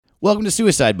Welcome to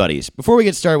Suicide Buddies. Before we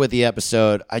get started with the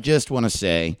episode, I just want to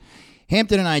say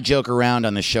Hampton and I joke around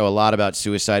on the show a lot about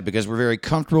suicide because we're very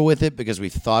comfortable with it, because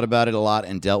we've thought about it a lot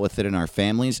and dealt with it in our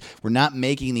families. We're not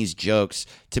making these jokes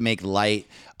to make light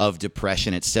of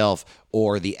depression itself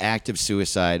or the act of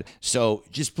suicide. So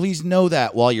just please know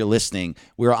that while you're listening,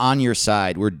 we're on your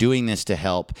side. We're doing this to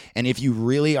help. And if you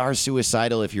really are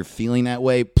suicidal, if you're feeling that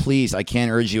way, please, I can't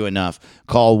urge you enough,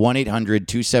 call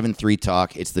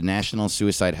 1-800-273-TALK. It's the National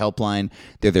Suicide Helpline.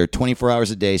 They're there 24 hours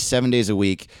a day, 7 days a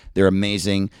week. They're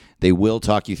amazing. They will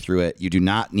talk you through it. You do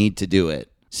not need to do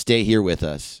it. Stay here with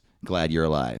us. Glad you're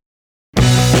alive.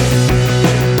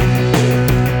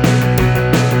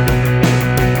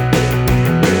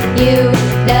 You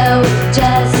know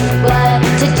just what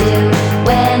to do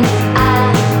when I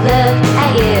look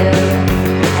at you,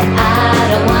 and I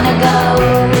don't wanna go.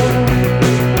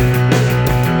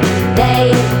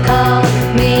 They call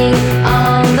me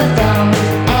on the phone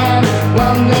and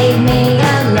won't leave me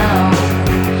alone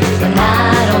when I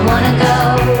don't wanna go.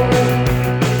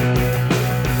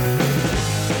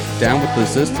 Down with the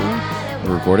system.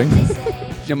 We're recording?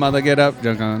 Your mother get up,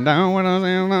 just going down when I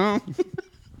say no.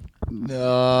 No.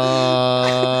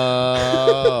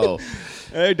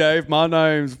 Hey, Dave, my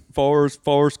name's Forrest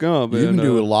Gump. You can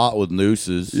do a lot with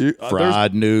nooses.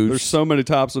 Fried noose. There's so many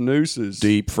types of nooses.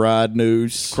 Deep fried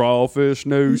noose. Crawfish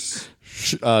noose.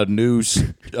 Noose.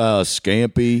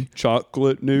 Scampi.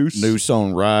 Chocolate noose. Noose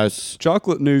on rice.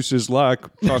 Chocolate noose is like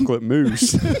chocolate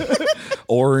mousse.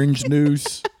 Orange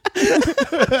noose.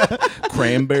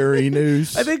 Cranberry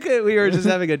noose. I think we were just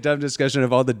having a dumb discussion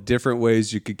of all the different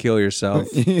ways you could kill yourself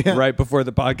right before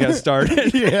the podcast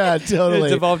started. Yeah, totally.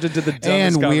 It's evolved into the dumbest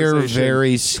And we're conversation.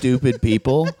 very stupid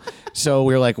people. So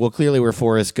we're like, well, clearly we're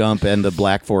Forrest Gump and the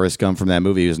black Forrest Gump from that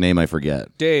movie whose name I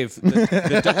forget. Dave,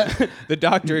 the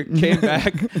doctor came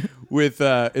back with,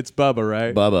 it's Bubba,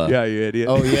 right? Bubba. Yeah, you idiot.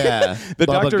 Oh, yeah. The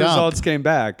Bubba doctor Gump. results came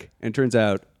back, and turns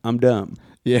out I'm dumb.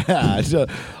 Yeah. So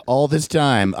all this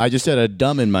time, I just had a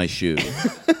dumb in my shoe.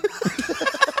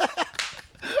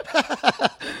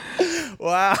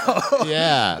 Wow.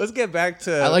 Yeah. Let's get back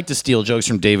to I like to steal jokes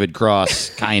from David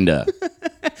Cross, kinda.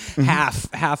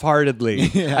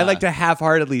 half-heartedly. I like to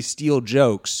half-heartedly steal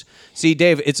jokes. See,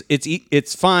 Dave,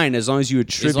 it's fine as long as you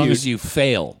attribute. As long as you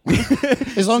fail.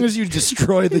 As long as you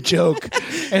destroy the joke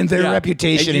and their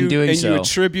reputation in doing so. And you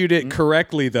attribute it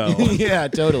correctly, though. Yeah,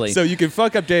 totally. So you can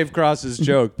fuck up Dave Cross's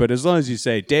joke, but as long as you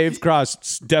say, Dave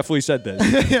Cross definitely said this.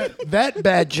 That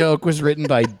bad joke was written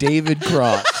by David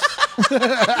Cross.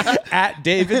 At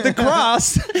David the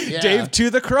Cross. Yeah. Dave to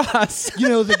the Cross. You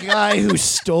know, the guy who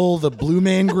stole the Blue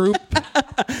Man Group?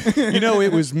 You know,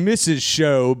 it was Mrs.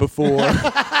 Show before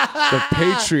the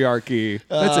patriarchy.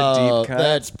 That's a deep cut.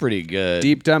 That's pretty good.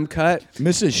 Deep dumb cut.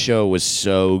 Mrs. Show was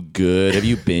so good. Have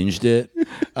you binged it?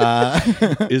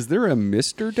 Is there a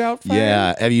Mr. Doubtfire?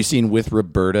 Yeah. Have you seen With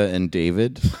Roberta and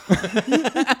David?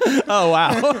 Oh,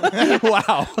 wow.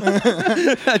 Wow.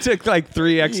 That took like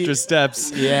 3 extra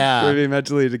steps Yeah. for me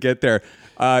mentally to get there.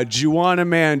 Do you want a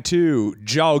man too?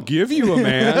 I'll give you a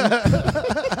man.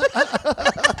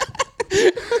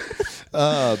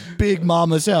 Big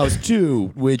Mama's House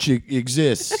 2, which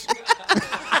exists.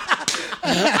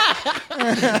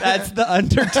 That's the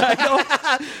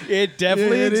undertitle. It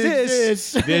definitely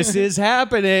exists. This is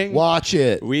happening. Watch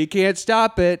it. We can't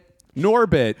stop it.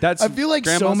 Norbit. That's I feel like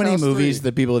so Grandma's many House movies 3.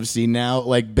 that people have seen now,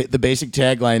 like the basic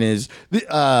tagline is,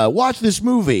 watch this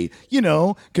movie,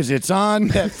 because it's on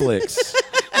Netflix.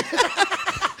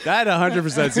 That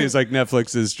 100% seems like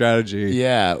Netflix's strategy.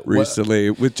 Yeah. Recently,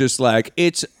 with just like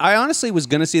I honestly was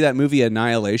gonna see that movie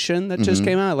Annihilation that just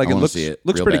came out. Like I it wanna looks see it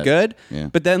looks real pretty bad. good. Yeah.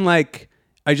 But then like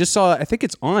I just saw. I think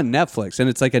it's on Netflix, and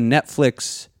it's like a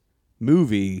Netflix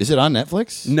movie. Is it on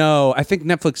Netflix? No, I think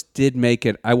Netflix did make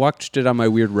it. I watched it on my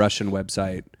weird Russian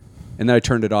website, and then I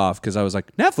turned it off because I was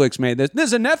like, Netflix made this. This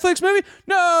is a Netflix movie?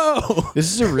 No.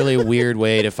 This is a really weird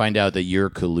way to find out that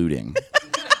you're colluding.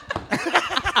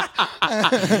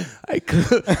 I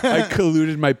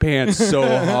colluded my pants so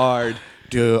hard.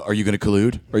 Are you going to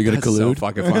collude? Are you going to That's so collude?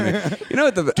 fucking funny. You know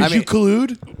what? Did you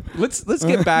collude? Let's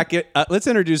get back. Let's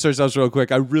introduce ourselves real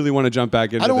quick. I really want to jump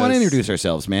back into. I don't want to this. introduce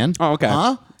ourselves, man. Oh, okay.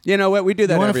 Huh? You know what? We do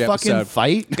that You want every to fucking episode.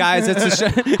 fight? Guys, it's a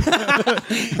show.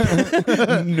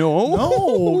 No.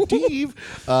 No, Steve.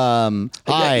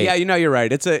 Hi. Yeah, you know you're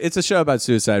right. It's a show about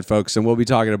suicide, folks, and we'll be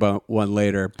talking about one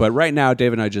later. But right now,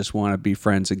 Dave and I just want to be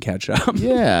friends and catch up.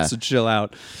 Yeah. So chill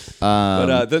out.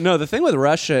 But the thing with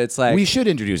Russia, it's like We should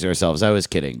introduce ourselves. I was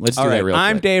kidding. Let's do all that right. real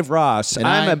I'm quick. Dave Ross. And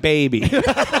I'm a I'm- baby.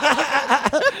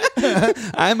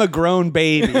 I'm a grown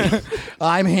baby.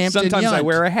 I'm Hampton Sometimes I Yount,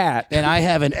 wear a hat. and I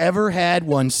haven't ever had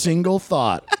one single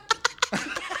thought.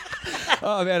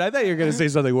 Oh man, I thought you were gonna say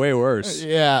something way worse.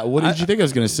 Yeah. What did you think I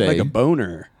was going to say? Like a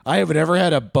boner. I have never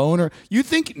had a boner. You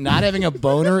think not having a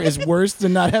boner is worse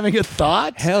than not having a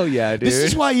thought? Hell yeah, dude. This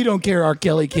is why you don't care R.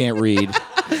 Kelly can't read.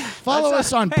 Follow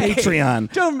us on Hey,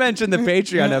 Patreon. Don't mention the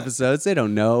Patreon episodes. They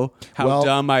don't know how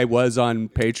dumb I was on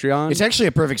Patreon. It's actually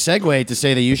a perfect segue to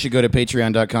say that you should go to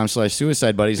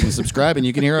patreon.com/suicide buddies and subsribe, and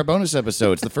you can hear our bonus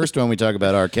episodes. The first one we talk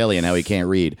about R. Kelly and how he can't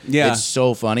read. Yeah. It's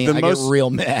so funny. I get real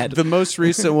mad. The most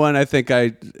recent one, I think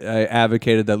I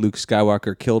advocated that Luke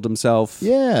Skywalker killed himself.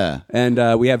 Yeah.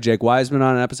 And we have Jake Wiseman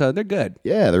on an episode. They're good.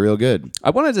 Yeah, they're real good. I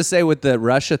wanted to say with the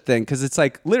Russia thing, because it's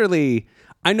like literally,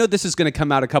 I know this is going to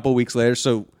come out a couple weeks later.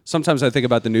 So sometimes I think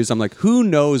about the news. I'm like, who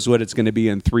knows what it's going to be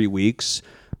in 3 weeks?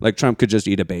 Like Trump could just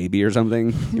eat a baby or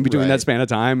something in between that span of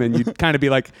time. And you'd kind of be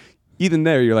like, even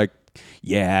there, you're like,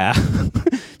 yeah.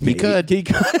 He could.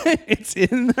 It's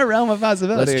in the realm of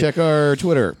possibility. Let's check our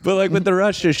Twitter. But like with the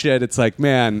Russia shit, it's like,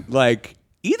 man, like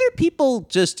either people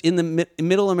just in the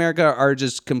middle America are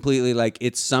just completely like,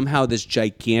 it's somehow this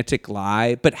gigantic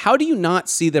lie. But how do you not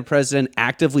see the president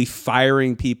actively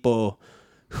firing people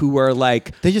who are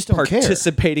like they just don't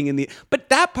participating in the? But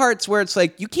that part's where it's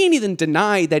like, you can't even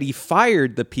deny that he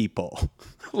fired the people.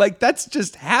 Like that's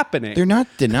just happening. They're not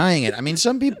denying it. I mean,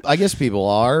 some people, I guess people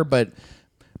are, but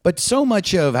so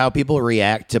much of how people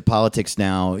react to politics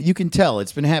now, you can tell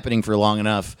it's been happening for long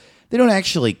enough. They don't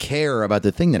actually care about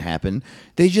the thing that happened.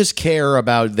 They just care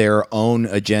about their own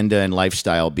agenda and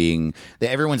lifestyle being that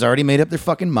everyone's already made up their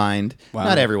fucking mind. Wow.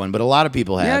 Not everyone, but a lot of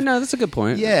people have. Yeah, no, that's a good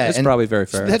point. Yeah. It's probably very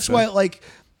fair. That's why, like,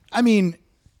 I mean,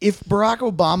 if Barack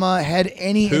Obama had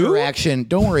any interaction,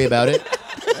 don't worry about it.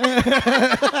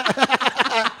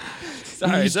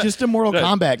 Sorry, He's just a Mortal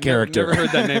Kombat character. Never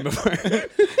heard that name before.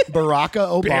 Baraka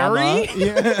Obama.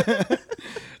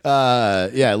 Barry?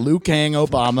 Yeah, Liu Kang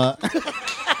Obama.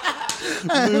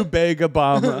 Lou Bega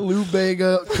Obama. Lou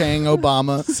Bega Kang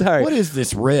Obama. Sorry. What is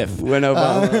this riff? When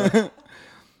Obama.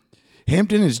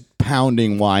 Hampton is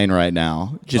pounding wine right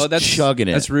now. Just chugging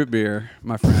it. That's root beer,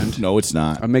 my friend. No, it's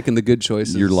not. I'm making the good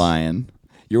choices. You're lying.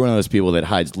 You're one of those people that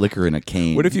hides liquor in a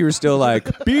cane. What if you were still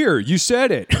like, beer, you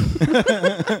said it.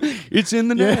 It's in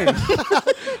the name.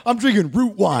 I'm drinking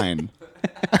root wine.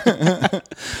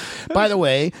 By the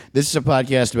way, this is a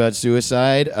podcast about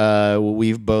suicide.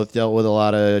 We've both dealt with a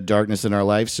lot of darkness in our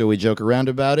life, so we joke around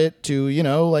about it to,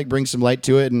 like bring some light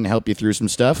to it and help you through some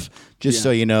stuff. Just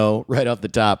so you know, right off the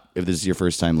top, if this is your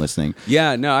first time listening.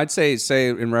 Yeah, no, I'd say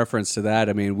in reference to that,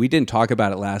 I mean, we didn't talk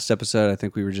about it last episode. I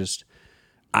think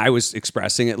I was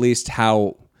expressing at least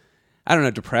how, I don't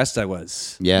know, depressed I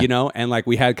was. Yeah. And like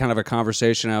we had kind of a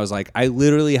conversation. I was like, I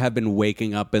literally have been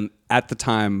waking up in the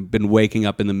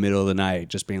middle of the night,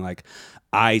 just being like,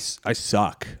 I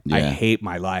suck. Yeah. I hate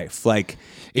my life. Like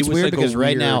It's was weird like because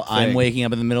right now thing. I'm waking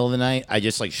up in the middle of the night. I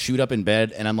just like shoot up in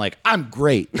bed and I'm like, I'm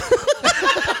great.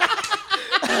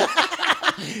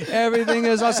 Everything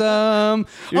is awesome.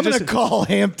 I'm going to call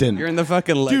Hampton. You're in the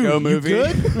fucking Lego movie. You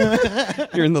good?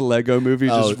 You're in the Lego movie,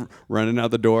 just running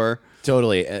out the door.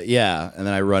 Totally. Yeah. And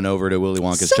then I run over to Willy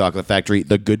Wonka's Chocolate Factory,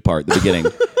 the good part, the beginning.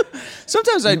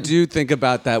 Sometimes I do think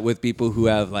about that with people who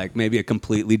have like maybe a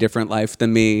completely different life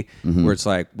than me, where it's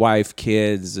like wife,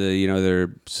 kids, they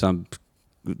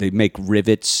make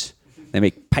rivets. They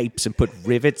make pipes and put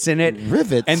rivets in it.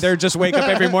 Rivets? And they're just wake up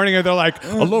every morning and they're like,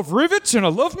 I love rivets and I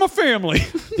love my family.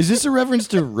 Is this a reference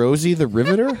to Rosie the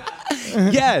Riveter?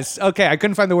 Yes. Okay, I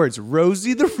couldn't find the words.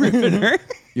 Rosie the Riveter.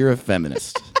 You're a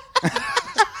feminist.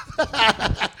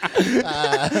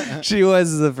 She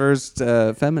was the first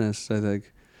feminist, I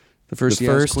think. The first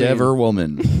ever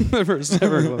woman. The first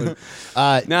ever woman.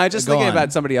 Now, I just thinking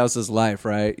about somebody else's life,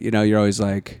 right? You're always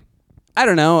like, I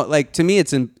don't know. Like, to me,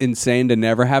 it's insane to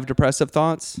never have depressive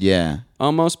thoughts. Yeah.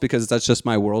 Almost, because that's just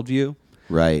my worldview.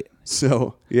 Right.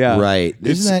 So, yeah. Right.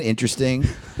 Isn't that interesting?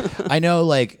 I know,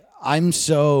 like, I'm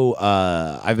so,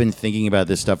 I've been thinking about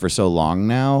this stuff for so long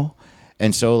now.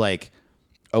 And so, like,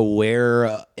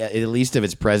 aware, at least of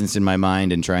its presence in my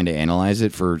mind and trying to analyze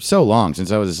it for so long,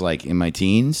 since I was, like, in my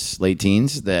late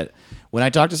teens, that when I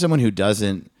talk to someone who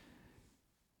doesn't,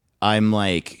 I'm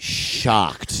like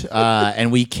shocked,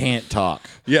 and we can't talk.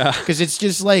 Yeah. Because it's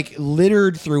just like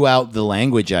littered throughout the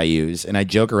language I use, and I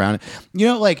joke around.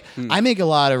 I make a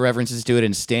lot of references to it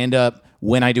in stand-up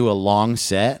when I do a long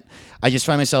set. I just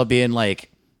find myself being like,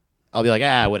 I'll be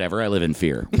like, whatever, I live in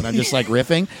fear. When I'm just like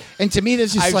riffing. And to me,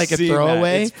 that's just like a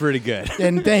throwaway. That. It's pretty good.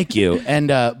 And thank you. And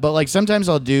but like sometimes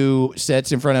I'll do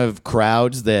sets in front of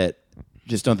crowds that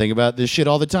just don't think about this shit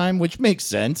all the time, which makes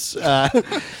sense.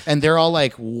 And they're all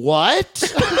like,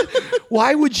 what?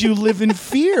 Why would you live in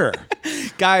fear?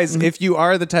 Guys, if you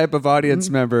are the type of audience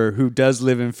member who does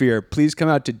live in fear, please come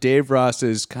out to Dave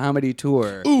Ross's comedy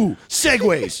tour. Ooh,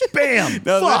 segues. Bam.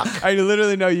 No, Fuck. I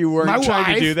literally know you weren't My trying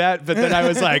wife. to do that, but then I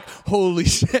was like, holy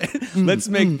shit. Let's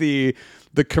make the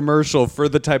commercial for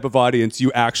the type of audience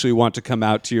you actually want to come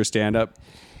out to your stand-up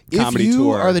comedy if you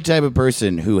tour. are the type of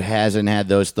person who hasn't had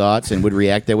those thoughts and would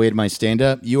react that way to my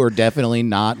stand-up, you are definitely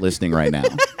not listening right now.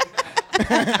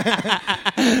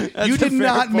 You did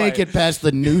not make it past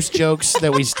the noose jokes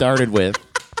that we started with.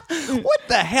 What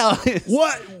the hell is...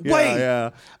 What? Wait. Yeah.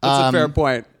 That's a fair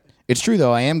point. It's true,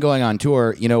 though. I am going on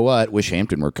tour. You know what? Wish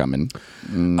Hampton were coming.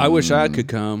 I wish I could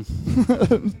come.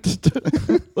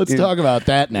 Let's talk about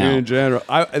that now. In general.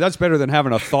 That's better than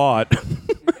having a thought.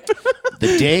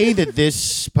 The day that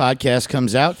this podcast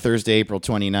comes out, Thursday, April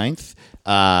 29th,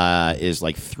 is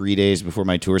like 3 days before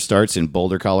my tour starts in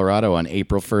Boulder, Colorado on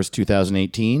April 1st,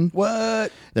 2018.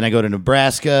 What? Then I go to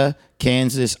Nebraska,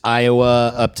 Kansas, Iowa,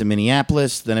 up to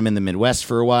Minneapolis. Then I'm in the Midwest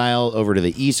for a while, over to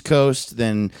the East Coast,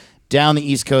 then down the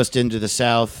East Coast into the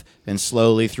South, and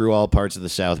slowly through all parts of the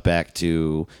South back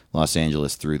to Los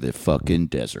Angeles through the fucking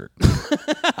desert.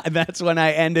 That's when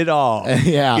I end it all.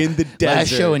 Yeah. In the desert. Last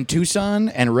show in Tucson,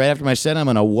 and right after my set, I'm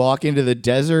going to walk into the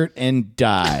desert and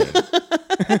die.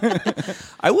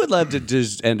 I would love to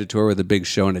just end a tour with a big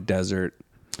show in a desert.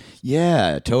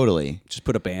 Yeah, totally. Just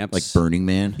put up amps. Like Burning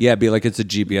Man. Yeah, be like it's a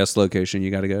GPS location you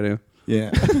got to go to.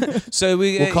 Yeah. So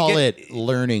We'll call it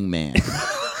Learning Man.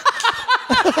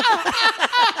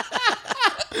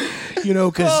 You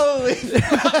know, because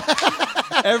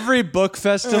every book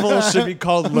festival should be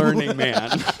called Learning Man.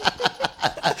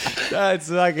 That's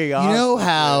fucking awesome. you know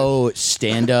how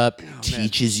stand-up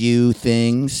teaches you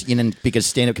things? You know, because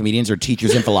stand-up comedians are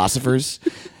teachers and philosophers.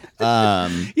 You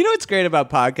know what's great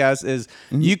about podcasts is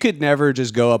you could never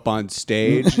just go up on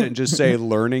stage and just say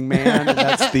Learning Man, and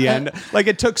that's the end. Like,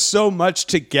 it took so much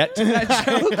to get to that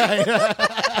joke.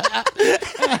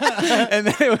 And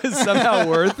then it was somehow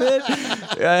worth it.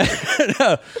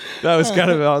 No, that was kind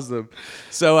of awesome.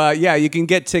 So, yeah, you can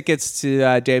get tickets to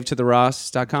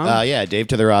davetotheross.com. Yeah,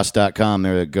 davetotheross.com.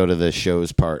 There, go to the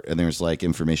shows part, and there's like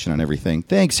information on everything.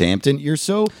 Thanks, Hampton. You're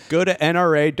so... Go to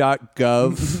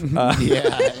nra.gov.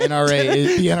 Yeah, the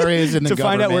NRA is in the to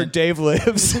government. find out where Dave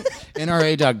lives.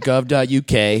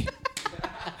 nra.gov.uk.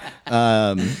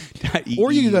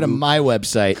 Or you can go to my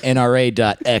website,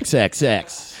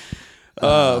 nra.xxx.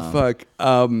 Oh, fuck.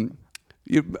 I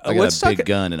got a big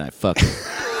gun and I fuck it.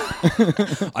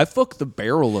 I fucked the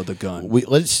barrel of the gun. Do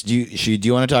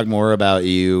you want to talk more about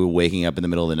you waking up in the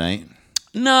middle of the night?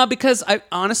 No, because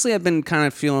I've been kind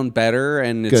of feeling better,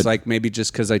 and it's Good. like maybe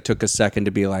just because I took a second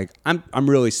to be like, I'm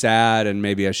really sad, and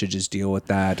maybe I should just deal with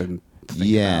that. And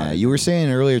Yeah, you were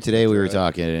saying earlier today we were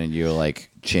talking, and you were like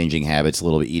changing habits a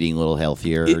little bit, eating a little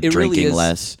healthier, it drinking really is,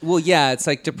 less. Well, yeah, it's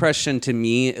like depression to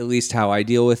me, at least how I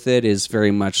deal with it, is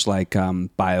very much like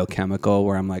biochemical,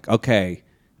 where I'm like, okay,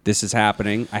 this is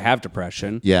happening. I have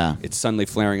depression. Yeah. It's suddenly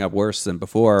flaring up worse than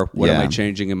before. What am Yeah. I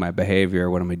changing in my behavior?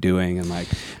 What am I doing? And like,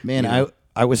 Man, you know.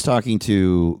 I was talking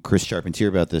to Chris Charpentier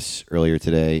about this earlier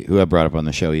today, who I brought up on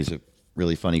the show. He's a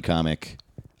really funny comic.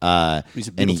 He's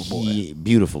a beautiful boy.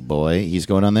 Beautiful boy. He's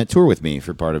going on that tour with me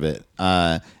for part of it.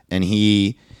 And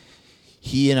he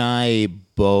and I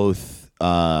both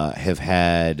have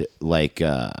had like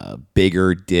a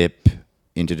bigger dip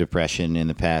into depression in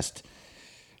the past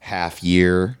half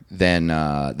year than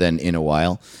in a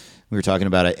while. We were talking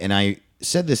about it, and I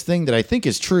said this thing that I think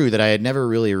is true that I had never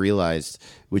really realized,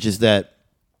 which is that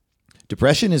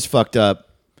depression is fucked up.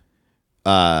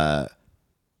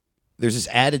 There's this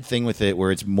added thing with it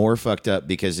where it's more fucked up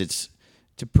because it's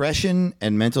depression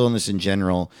and mental illness in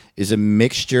general is a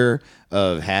mixture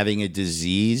of having a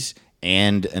disease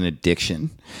and an addiction,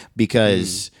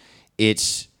 because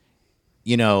it's,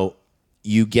 you know,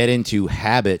 you get into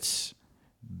habits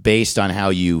based on how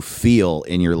you feel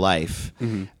in your life.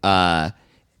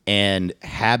 And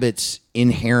habits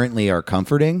inherently are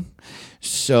comforting.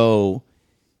 So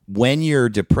when you're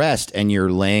depressed and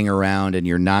you're laying around and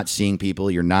you're not seeing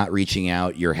people, you're not reaching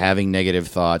out, you're having negative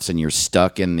thoughts, and you're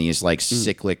stuck in these like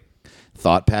cyclic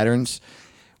thought patterns,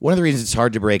 one of the reasons it's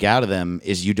hard to break out of them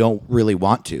is you don't really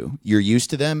want to. You're used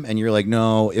to them, and you're like,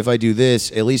 no, if I do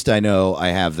this, at least I know I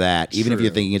have that, even if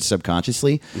you're thinking it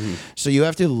subconsciously. So you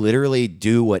have to literally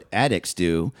do what addicts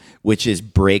do, which is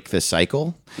break the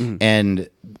cycle. And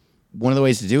one of the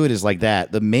ways to do it is like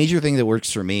that. The major thing that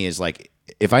works for me is like,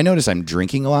 if I notice I'm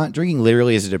drinking a lot, drinking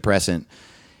literally is a depressant,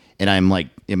 and I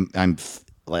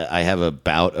have a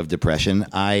bout of depression,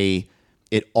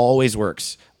 it always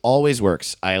works. Always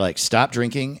works. I like stop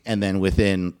drinking, and then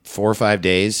within 4 or 5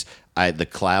 days, the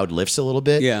cloud lifts a little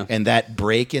bit. Yeah. And that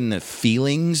break in the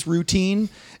feelings routine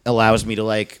allows me to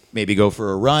like maybe go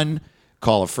for a run,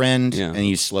 call a friend, and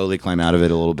you slowly climb out of it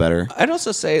a little better. I'd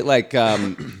also say like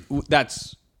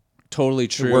that's totally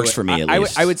true. It works for me, at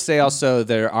least. I would say also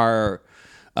there are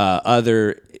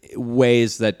other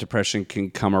ways that depression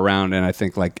can come around, and I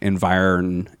think like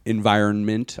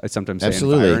environment. I sometimes say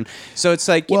Absolutely. environ. So it's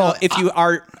like if you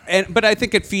are, but I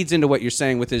think it feeds into what you're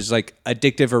saying with is like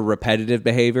addictive or repetitive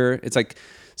behavior. It's like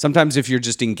sometimes if you're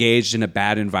just engaged in a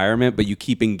bad environment, but you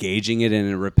keep engaging it in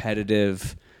a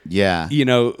repetitive,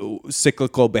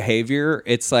 cyclical behavior,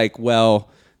 it's like, well,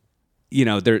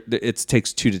 it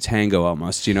takes two to tango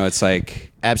almost. It's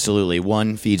like absolutely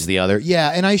one feeds the other.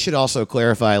 Yeah, and I should also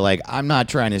clarify, like, I'm not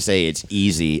trying to say it's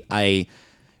easy.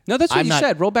 No, that's what you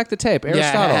said. Roll back the tape.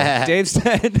 Aristotle. Yeah. Dave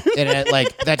said. And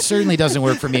that certainly doesn't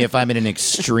work for me if I'm in an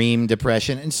extreme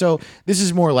depression. And so this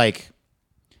is more like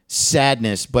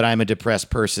sadness, but I'm a depressed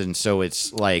person, so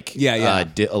it's like a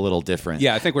little different.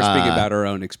 Yeah, I think we're speaking about our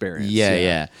own experience.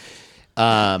 Yeah.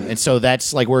 And so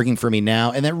that's like working for me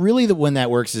now. And that really when that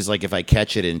works is like if I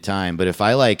catch it in time. But if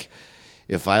I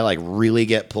really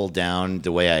get pulled down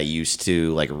the way I used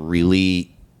to, like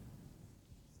really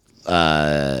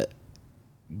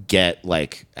get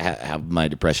like have my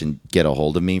depression get a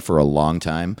hold of me for a long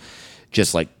time,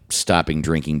 just like stopping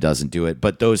drinking doesn't do it.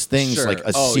 But those things, like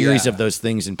a series of those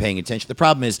things and paying attention. The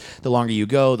problem is the longer you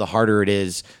go, the harder it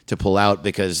is to pull out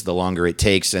because the longer it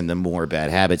takes and the more bad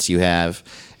habits you have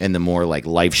and the more like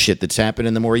life shit that's happened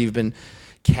and the more you've been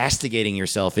castigating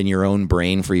yourself in your own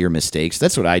brain for your mistakes.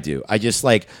 That's what I do. I just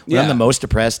like when I'm the most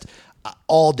depressed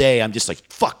all day, I'm just like,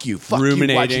 fuck you,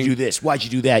 ruminating. Why'd you do this? Why'd you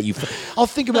do that? I'll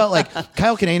think about like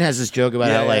Kyle Kinane has this joke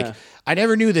about how like I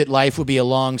never knew that life would be it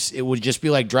would just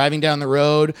be like driving down the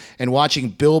road and watching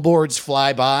billboards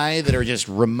fly by that are just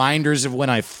reminders of when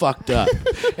I fucked up.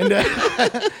 and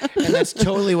that's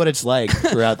totally what it's like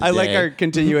throughout the day. I like our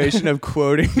continuation of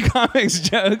quoting comics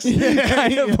jokes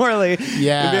kind of poorly.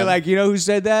 Yeah. It'd be like, you know who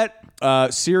said that?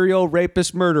 Serial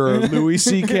rapist murderer, Louis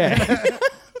C.K.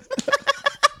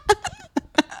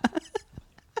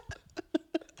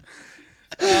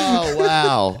 Oh,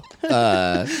 wow.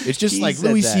 It's just like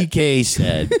Louis C.K.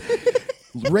 said,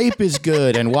 rape is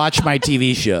good and watch my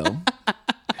TV show.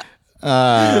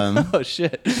 Oh,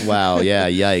 shit. Wow, yeah,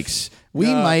 yikes. We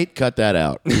might cut that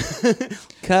out.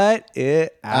 Cut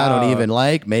it out. I don't even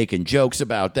like making jokes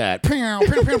about that.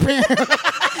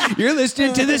 You're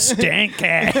listening to the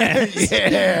Stankcast.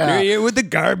 Yeah. You're here with the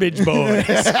Garbage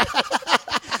Boys.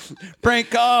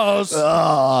 Prank calls.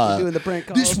 Doing the prank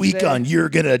calls This week today. on You're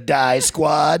Gonna Die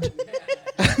Squad.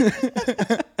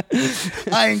 I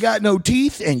ain't got no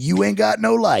teeth and you ain't got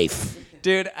no life.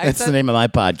 Dude, That's the name of my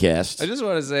podcast. I just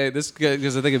want to say this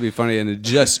because I think it'd be funny, and it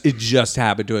just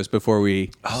happened to us before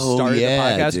we started the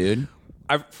podcast, dude.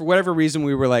 For whatever reason,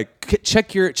 we were like,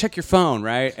 check your phone,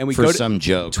 right? And we For go to some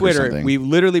joke or Twitter. something. We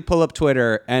literally pull up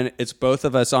Twitter, and it's both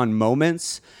of us on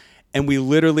Moments. And we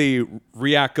literally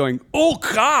react going, oh,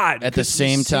 God. At the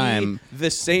same time.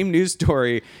 The same news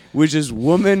story, which is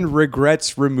woman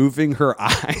regrets removing her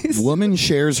eyes. Woman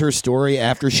shares her story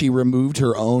after she removed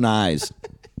her own eyes.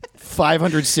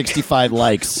 565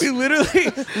 likes. We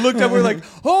literally looked up. We're like,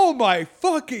 "Oh my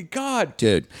fucking God,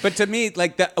 dude!" But to me,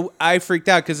 like that, I freaked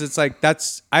out because it's like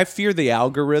I fear the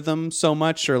algorithm so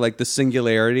much, or like the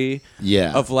singularity,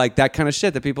 of like that kind of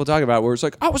shit that people talk about. Where it's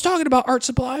like, I was talking about art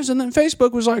supplies, and then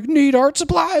Facebook was like, need art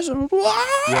supplies. And,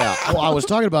 yeah, well, I was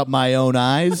talking about my own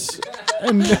eyes.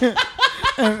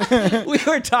 We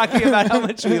were talking about how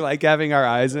much we like having our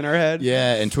eyes in our head.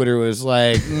 Yeah, and Twitter was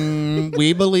like,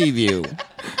 we believe you.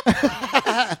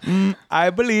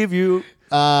 I believe you.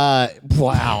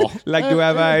 Wow. Like to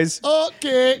have eyes.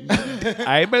 Okay.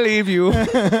 I believe you.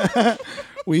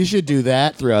 We should do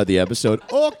that throughout the episode.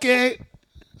 Okay.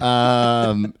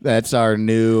 That's our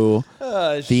new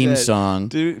theme song,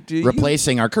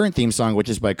 replacing our current theme song, which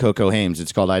is by Coco Hames.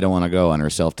 It's called "I Don't Want to Go" on her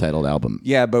self-titled album.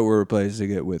 Yeah, but we're replacing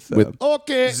it with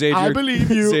 "Okay, Xavier, I believe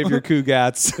you." Xavier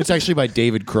Cugats. It's actually by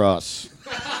David Cross.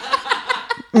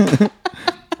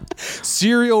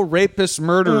 Serial rapist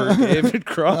murderer David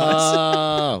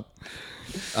Cross.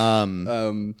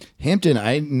 Hampton,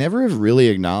 I never have really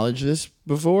acknowledged this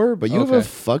before, but you have a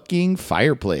fucking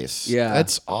fireplace. Yeah.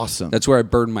 That's awesome. That's where I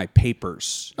burn my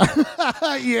papers.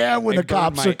 Yeah, when the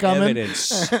cops are coming.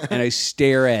 Evidence, and I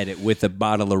stare at it with a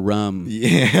bottle of rum.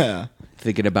 Yeah.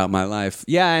 Thinking about my life.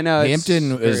 Yeah, I know.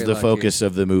 Hampton is the focus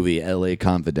of the movie L.A.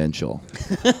 Confidential.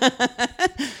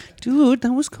 Dude,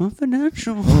 that was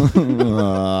confidential. Come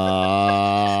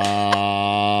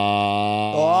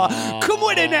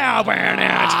with it now,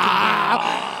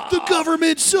 The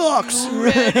government sucks.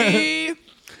 Ready?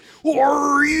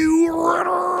 Are you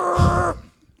ready?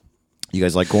 You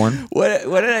guys like corn? What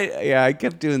did I? Yeah, I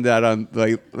kept doing that on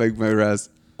like my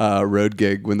road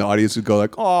gig when the audience would go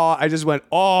like, "Oh," I just went,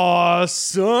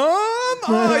 "Awesome!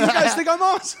 Oh, you guys think I'm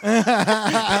awesome?"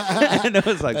 And it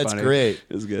was like, That's funny. great.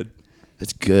 It was good.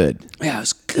 That's good. Yeah, it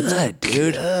was good,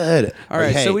 dude. Good. All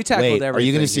right, so we tackled wait, everything. Are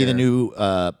you going to see here. the new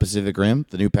Pacific Rim,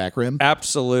 the new Pac Rim?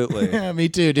 Absolutely. Yeah, me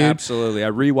too, dude. Absolutely.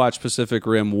 I rewatched Pacific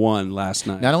Rim 1 last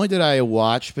night. Not only did I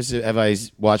watch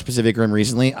watched Pacific Rim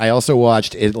recently, I also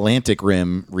watched Atlantic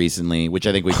Rim recently, which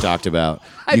I think we've talked about.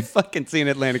 I've fucking seen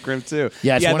Atlantic Rim too.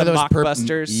 Yeah, it's one of those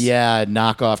mockbusters.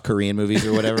 knockoff Korean movies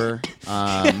or whatever.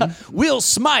 Will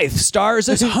Smythe stars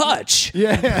as Hutch.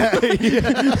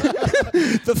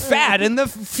 The fat and the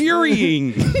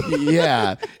furying.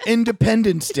 Yeah,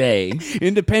 Independence Day,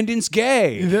 Independence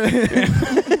Gay.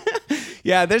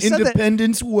 Yeah, there's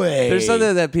Independence Way. There's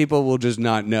something that people will just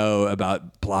not know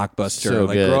about Blockbuster. So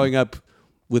like good. growing up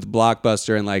with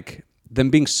Blockbuster and like them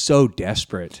being so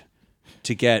desperate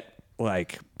to get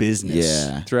like business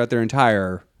throughout their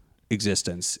entire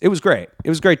existence. It was great. It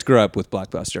was great to grow up with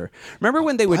Blockbuster. Remember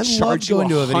when they would I charge you loved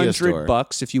going to a video store.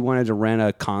 $100 if you wanted to rent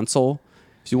a console?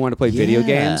 If you wanted to play video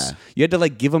games? You had to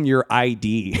like give them your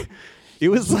ID. It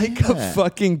was like a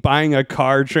fucking buying a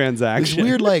car transaction. It's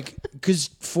weird, like, because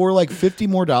for like $50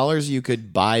 more, you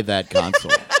could buy that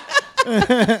console.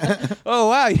 Oh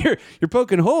wow, you're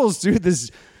poking holes through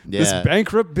this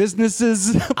bankrupt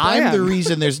business's plan. I'm the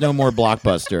reason there's no more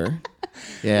Blockbuster.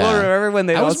 Yeah. Well, remember when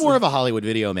I was more of a Hollywood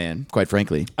Video man, quite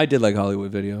frankly. I did like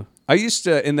Hollywood Video. I used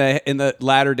to in the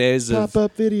latter days of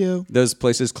Pop-up video. those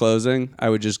places closing, I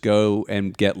would just go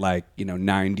and get like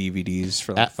 9 DVDs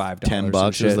for like $5.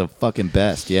 $10 was the fucking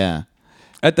best. Yeah.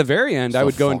 At the very end, I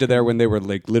would go into fucking- there when they were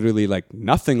like literally like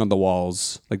nothing on the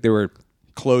walls, like they were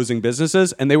closing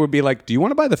businesses, and they would be like, "Do you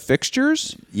want to buy the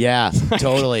fixtures?" Yeah,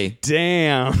 totally.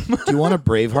 Damn. Do you want a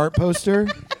Braveheart poster?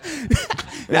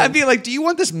 I'd be like, "Do you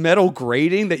want this metal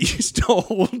grating that used to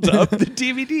hold up the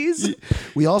DVDs?"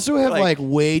 We also have Like- like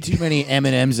way too many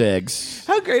M&M's eggs.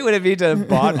 How great would it be to have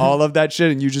bought all of that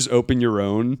shit and you just open your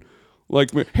own,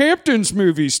 like Hampton's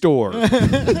movie store?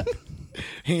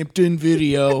 Hampton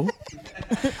Video.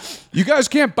 You guys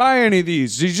can't buy any of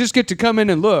these. You just get to come in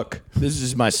and look. This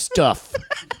is my stuff.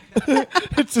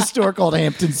 It's a store called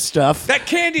Hampton Stuff. That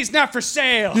candy's not for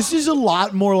sale. This is a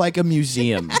lot more like a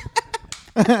museum.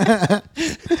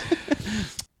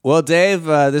 Well, Dave,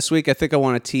 this week I think I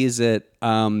want to tease it.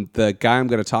 The guy I'm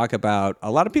going to talk about,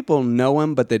 a lot of people know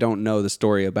him, but they don't know the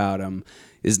story about him.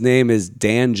 His name is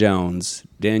Dan Jones,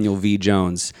 Daniel V.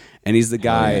 Jones, and he's the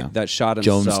guy that shot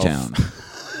himself. Jonestown.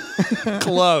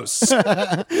 Close.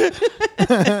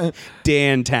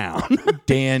 Dantown.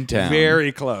 Dantown.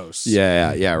 Very close.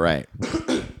 Yeah, right.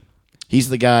 He's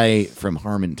the guy from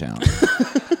Harmontown.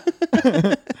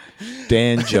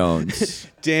 Dan Jones.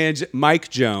 Mike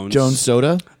Jones. Jones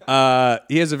Soda?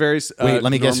 He has a very Wait,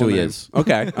 let me guess who he normal name. is.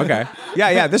 Okay.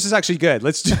 Yeah, this is actually good.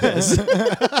 Let's do this.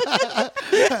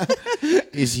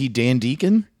 Is he Dan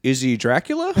Deacon? Is he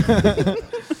Dracula?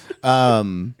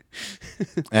 No,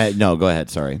 go ahead.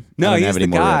 Sorry. No, I don't he's have the any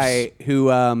more guy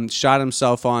who shot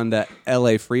himself on the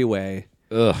LA freeway.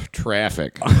 riffs. Ugh,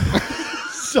 traffic.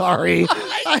 Sorry.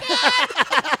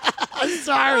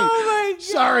 Sorry. Oh my God.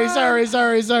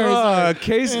 Sorry.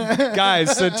 Case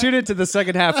guys, so tune into the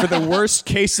second half for the worst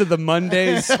case of the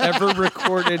Mondays ever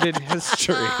recorded in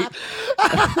history.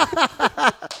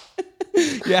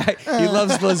 Yeah, he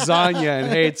loves lasagna and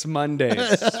hates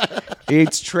Mondays.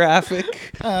 Hates traffic,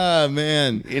 Oh,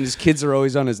 man. and his kids are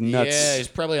always on his nuts. Yeah, he's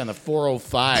probably on the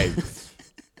 405.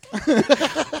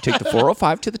 Take the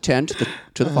 405 to the 10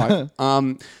 to the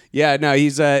 5. Yeah, no,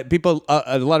 he's people.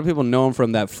 A lot of people know him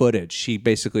from that footage. He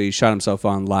basically shot himself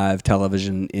on live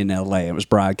television in L.A. It was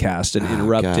broadcast and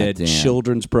interrupted goddamn.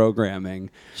 children's programming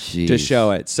to Jeez.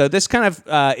 show it. So this kind of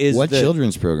is What the,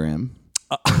 children's program?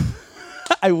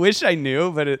 I wish I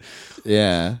knew, but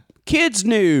Yeah. kids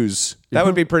news. That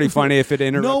would be pretty funny if it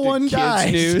interrupted No one kids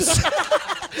dies. news.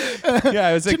 Yeah,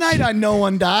 it was like, Tonight on No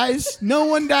One Dies, no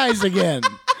one dies again.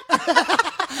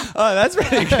 oh, that's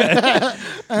pretty good.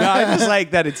 No, I just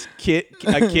like that it's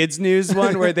a kids news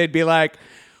one where they'd be like,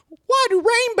 why do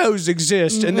rainbows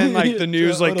exist? And then like the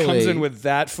news like comes Totally. in with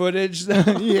that footage.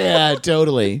 Yeah,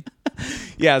 totally.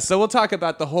 Yeah, so we'll talk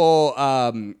about the whole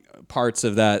parts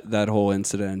of that whole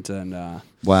incident, and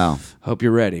Wow. hope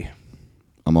you're ready.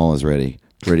 I'm always ready.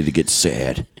 Ready to get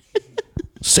sad.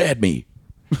 Sad me.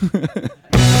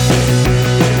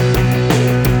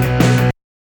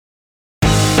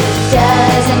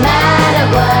 Doesn't matter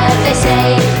what they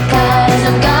say, 'cause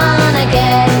I'm gonna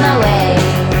get my way.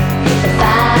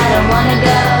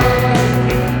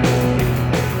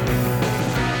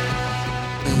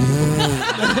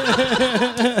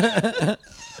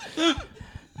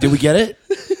 Did we get it?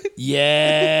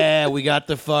 Yeah, we got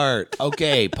the fart.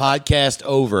 Okay, podcast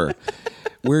over.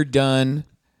 We're done.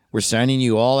 We're signing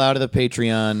you all out of the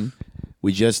Patreon.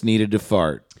 We just needed to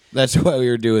fart. That's why we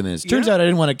were doing this. Turns out I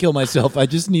didn't want to kill myself. I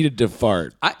just needed to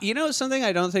fart. Something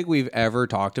I don't think we've ever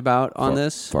talked about on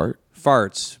this?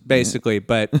 Farts, basically.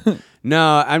 But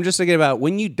no, I'm just thinking about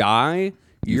when you die,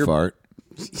 You fart.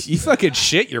 You fucking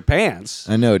shit your pants.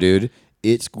 I know, dude.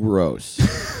 It's gross.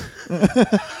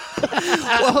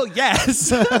 Well,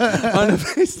 yes. On a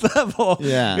base level,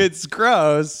 Yeah. it's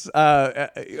gross.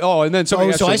 And then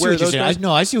somebody has to I see wear what you're those saying. guys?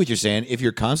 No, I see what you're saying. If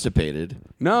you're constipated,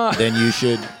 No. then you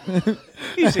should.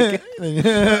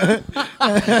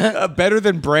 Better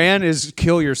than Bran is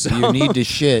kill yourself. You need to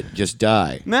shit. Just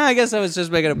die. Nah, I guess I was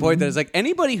just making a point that it's like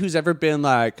anybody who's ever been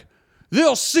like,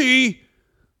 they'll see.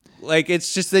 Like,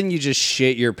 it's just then you just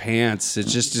shit your pants.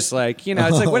 It's just like,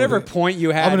 it's like whatever point you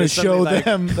had. I'm going is to show something like-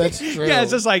 them. That's true. Yeah, it's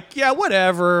just like, yeah,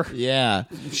 whatever. Yeah.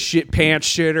 Shit pants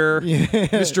shitter. Yeah.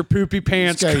 Mr. Poopy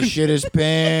Pants. This guy shit his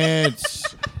pants.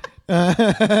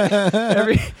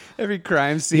 every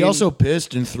crime scene. He also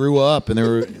pissed and threw up, and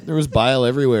there was bile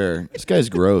everywhere. This guy's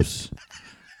gross.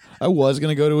 I was going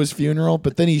to go to his funeral,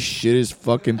 but then he shit his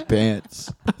fucking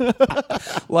pants.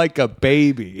 like a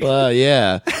baby.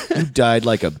 Yeah. You died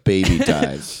like a baby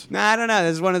dies. Nah, I don't know.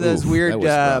 This is one of those weird,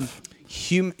 that was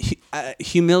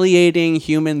humiliating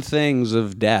human things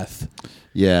of death.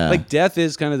 Yeah. Like, death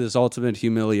is kind of this ultimate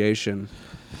humiliation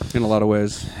in a lot of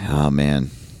ways. Oh, man.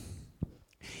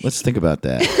 Let's think about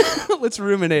that. Let's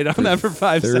ruminate on that for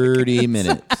 5 seconds. 30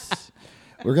 minutes.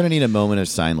 We're going to need a moment of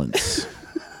silence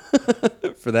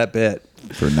For that bit.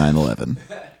 for 9/11.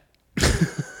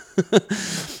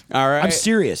 All right. I'm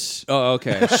serious. Oh,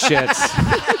 okay. Shit.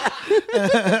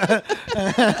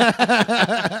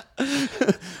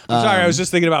 I'm sorry, I was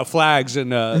just thinking about flags and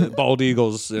bald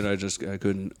eagles, and I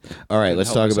couldn't. All right,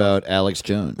 let's talk about Alex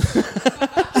Jones.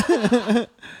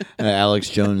 Alex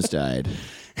Jones died.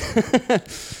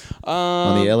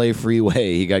 On the LA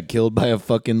freeway, he got killed by a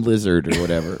fucking lizard or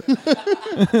whatever.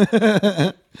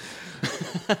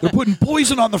 They're putting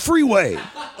poison on the freeway.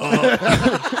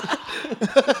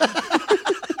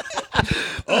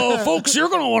 Folks, you're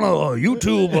going to want to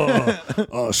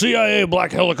YouTube CIA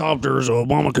black helicopters,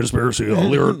 Obama conspiracy,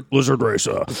 lizard race.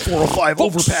 405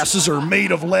 overpasses are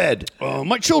made of lead.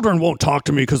 My children won't talk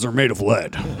to me because they're made of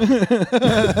lead.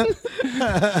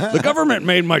 The government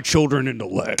made my children into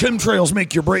lead. Chemtrails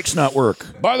make your brakes not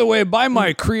work. By the way, buy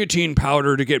my creatine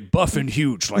powder to get buff and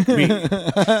huge like me.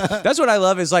 That's what I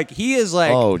love is like, he is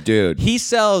like, Oh, dude. he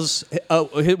sells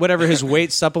whatever his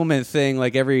weight supplement thing,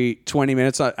 like every 20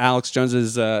 minutes on Alex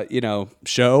Jones's,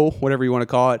 show, whatever you want to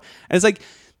call it. And it's like,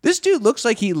 this dude looks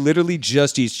like he literally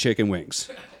just eats chicken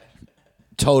wings.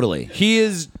 Totally. He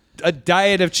is a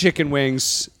diet of chicken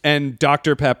wings and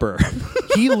Dr. Pepper.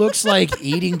 He looks like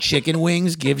eating chicken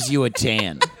wings gives you a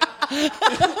tan.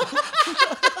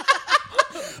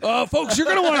 Folks, you're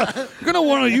gonna want to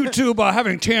YouTube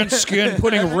having tan skin,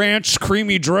 putting ranch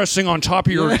creamy dressing on top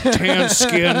of your tan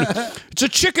skin. It's a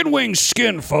chicken wing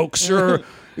skin, folks. You're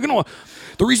gonna.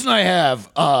 The reason I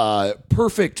have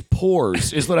perfect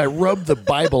pores is that I rub the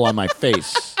Bible on my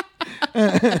face.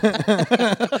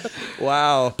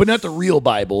 Wow. But not the real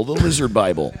Bible, the lizard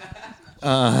Bible.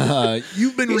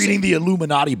 You've been reading the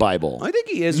Illuminati Bible. I think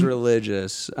he is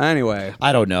religious. Anyway.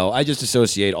 I don't know. I just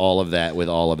associate all of that with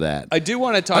all of that. I do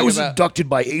want to talk I was about... abducted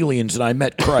by aliens and I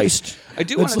met Christ. I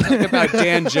do want to talk about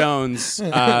Dan Jones,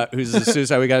 who's the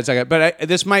suicide we got to talk about. But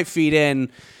this might feed in,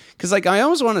 because like I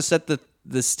almost want to set the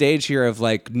stage here of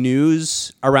like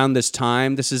news around this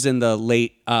time. This is in the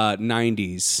late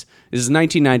 90s. This is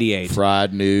 1998.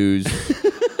 Fraud news.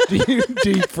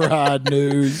 Deep fraud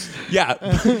news. Yeah.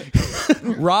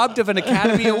 Robbed of an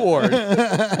Academy Award.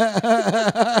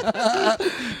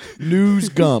 News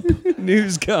Gump.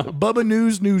 News Gump. Bubba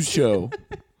News show.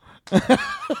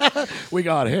 We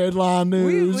got headline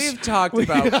news. We've talked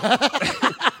about...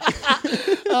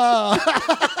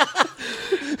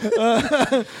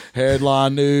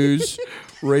 Headline news.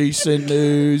 Recent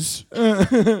news.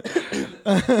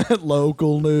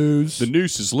 Local news. The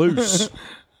noose is loose.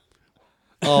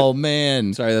 Oh,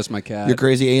 man. Sorry, that's my cat. Your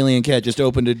crazy alien cat just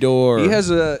opened a door. He has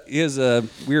a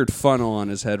weird funnel on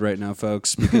his head right now,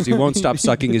 folks, because he won't stop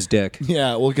sucking his dick.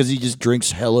 Yeah, well, because he just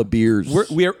drinks hella beers.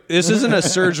 This isn't a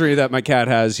surgery that my cat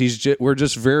has. We're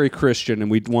just very Christian,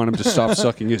 and we want him to stop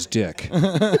sucking his dick.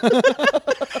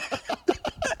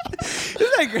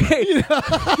 Isn't that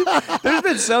great? There's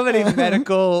been so many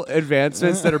medical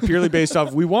advancements that are purely based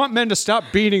off, we want men to stop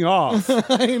beating off.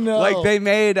 I know. Like they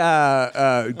made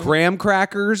graham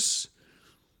crackers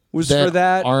was for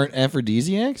that. Aren't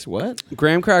aphrodisiacs? What?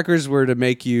 Graham crackers were to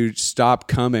make you stop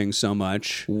coming so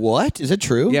much. What? Is it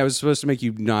true? Yeah, it was supposed to make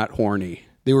you not horny.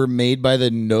 They were made by the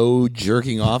No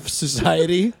Jerking Off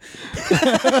Society.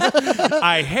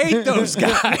 I hate those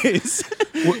guys.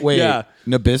 Wait, Yeah.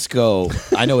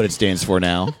 Nabisco. I know what it stands for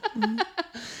now.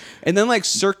 And then like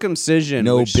circumcision.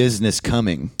 No which business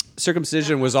coming.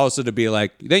 circumcision was also to be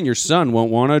like, then your son won't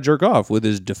want to jerk off with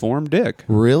his deformed dick.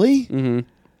 Really? Mm-hmm.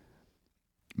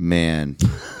 Man.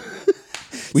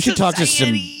 We should talk to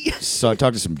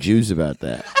some Jews about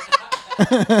that.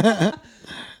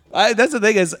 That's the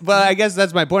thing is, well, I guess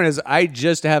that's my point is I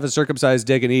just have a circumcised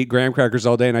dick and eat graham crackers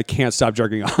all day and I can't stop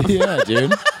jerking off. Yeah,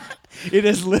 dude. It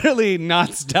has literally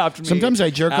not stopped me. Sometimes I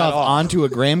jerk off onto a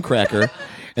graham cracker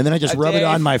and then I just rub it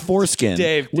on my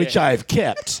foreskin, which I've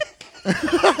kept.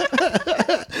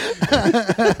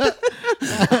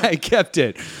 I kept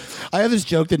it. I have this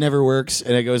joke that never works,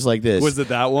 and it goes like this. Was it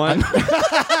that one?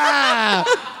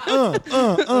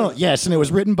 Yes, and it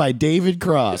was written by David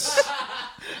Cross.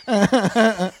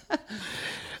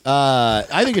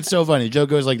 I think it's so funny. The joke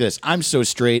goes like this. I'm so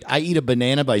straight, I eat a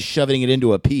banana by shoving it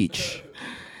into a peach.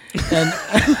 And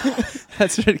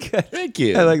That's pretty good. Thank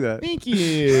you. I like that. Thank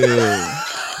you.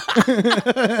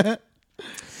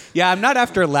 Yeah, I'm not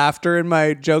after laughter in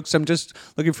my jokes. I'm just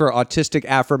looking for autistic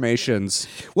affirmations.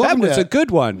 Welcome that was to- a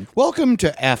good one. Welcome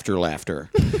to After Laughter.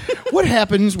 What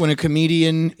happens when a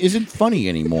comedian isn't funny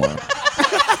anymore?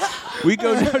 We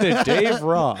go now to Dave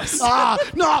Ross.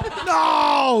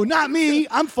 No, not me.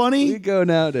 I'm We funny. go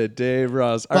now to Dave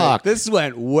Ross. All right, Fuck. this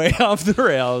went way off the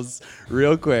rails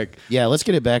real quick. Yeah, let's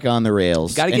get it back on the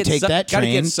rails Gotta and get take some- that gotta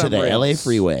train get to some the rails. LA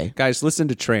freeway. Guys, listen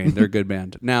to Train. They're a good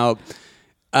band. Now,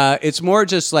 it's more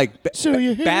just like So you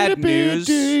had a bad bad news.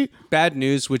 day. Bad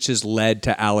news, which has led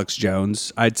to Alex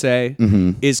Jones, I'd say,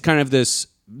 Mm-hmm. is kind of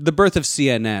the birth of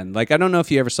CNN. Like, I don't know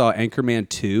if you ever saw Anchorman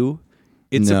 2.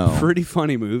 It's No. a pretty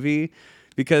funny movie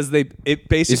because it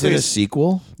basically Is it a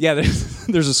sequel? Yeah,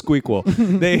 there's a squeakquel.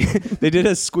 they did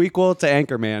a squeakquel to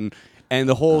Anchorman, and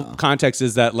the whole context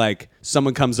is that like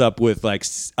someone comes up with like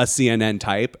a CNN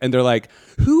type, and they're like,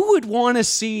 "Who would want to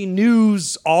see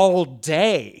news all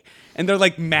day?" And they're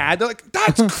like mad. They're like,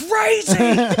 "That's crazy!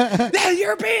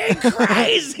 You're being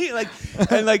crazy!" And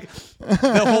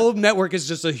the whole network is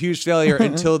just a huge failure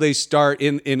until they start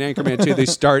in Anchorman 2. They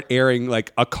start airing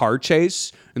like a car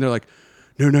chase, and they're like,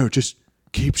 "No, just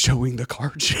keep showing the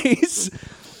car chase."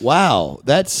 Wow,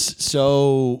 that's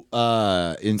so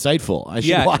insightful. I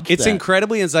should watch it's that.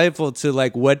 incredibly insightful to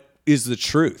like what is the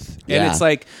truth. And Yeah. it's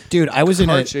like, dude, I was in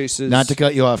car a chases. not to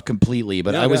cut you off completely,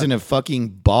 but No, I was no. in a fucking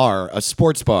bar, a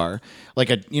sports bar, like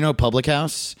a public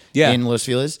house in Los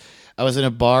Feliz. I was in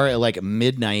a bar at like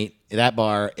midnight. That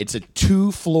bar, it's a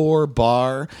 2-floor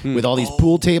bar with all these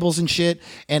pool tables and shit,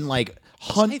 and like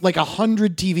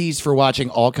 100 TVs for watching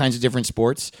all kinds of different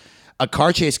sports. A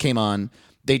car chase came on.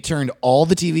 They turned all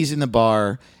the TVs in the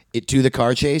bar to the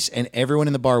car chase, and everyone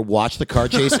in the bar watched the car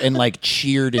chase and like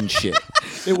cheered and shit.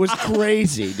 It was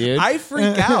crazy, dude. I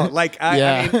freak out. Like,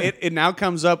 Yeah. I mean, it now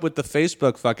comes up with the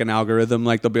Facebook fucking algorithm.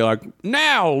 Like, they'll be like,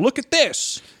 now look at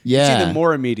this. Yeah. It's even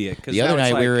more immediate. The other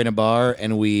night we were in a bar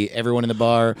and everyone in the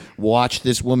bar watched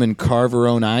this woman carve her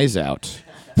own eyes out.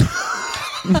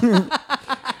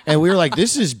 And we were like,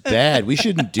 this is bad. We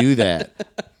shouldn't do that.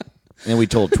 And we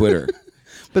told Twitter.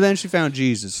 But then she found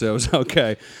Jesus, so it was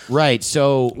okay. Right.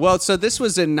 So Well, so this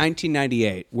was in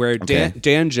 1998, where Okay.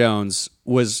 Dan Jones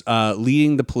was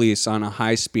leading the police on a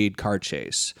high-speed car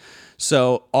chase.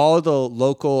 So all the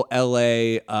local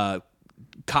LA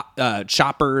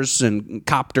choppers and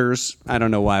copters, I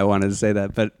don't know why I wanted to say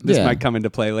that, but this Yeah. might come into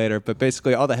play later, but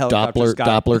basically all the helicopters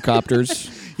Doppler copters.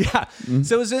 Yeah.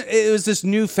 So it was this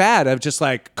new fad of just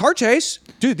like, car chase?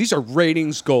 Dude, these are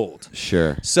ratings gold.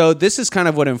 Sure. So this is kind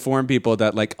of what informed people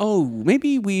that like, oh,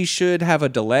 maybe we should have a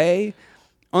delay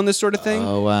on this sort of thing.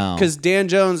 Oh, wow. Because Dan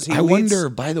Jones, I wonder,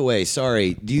 by the way,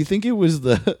 sorry, do you think it was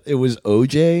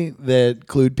OJ that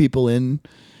clued people in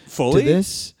fully to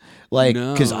this? Like,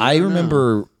 No, because I no.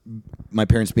 remember my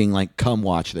parents being like, come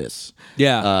watch this.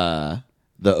 Yeah.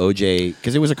 The OJ,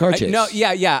 because it was a car chase. No,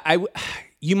 yeah.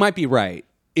 You might be right.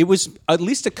 It was at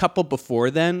least a couple before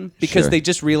then because Sure. they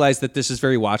just realized that this is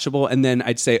very watchable. And then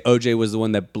I'd say OJ was the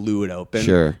one that blew it open.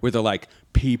 Sure. Where they're like,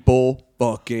 people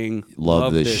fucking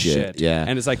Love this shit. Yeah.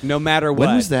 And it's like, no matter what.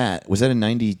 When was that? Was that in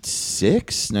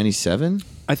 96, 97?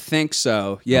 I think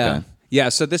so. Yeah. Okay. Yeah.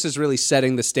 So this is really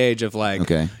setting the stage of like,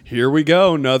 Okay. here we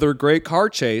go. Another great car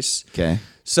chase. Okay.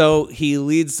 So he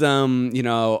leads them,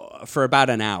 for about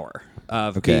an hour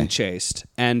of Okay. being chased.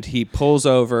 And he pulls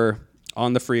over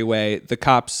on the freeway. The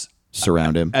cops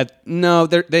surround him? No,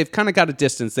 they've kind of got a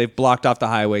distance. They've blocked off the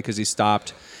highway because he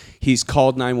stopped. He's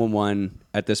called 911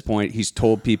 at this point. He's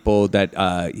told people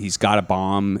that he's got a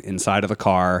bomb inside of the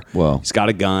car. Whoa. He's got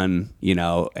a gun,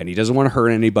 and he doesn't want to hurt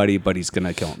anybody, but he's going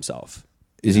to kill himself.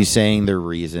 Is he saying the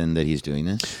reason that he's doing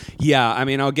this? Yeah, I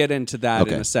mean, I'll get into that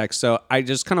Okay. in a sec. So I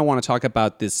just kind of want to talk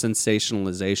about this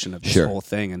sensationalization of this Sure. whole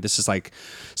thing. And this is like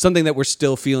something that we're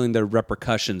still feeling the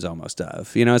repercussions almost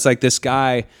of. It's like this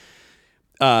guy,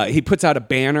 he puts out a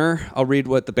banner. I'll read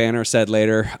what the banner said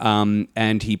later.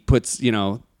 And he puts,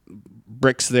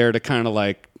 bricks there to kind of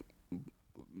like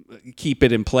keep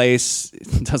it in place.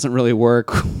 It doesn't really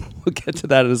work. We'll get to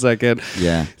that in a second.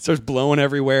 Yeah. It starts blowing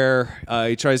everywhere.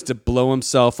 He tries to blow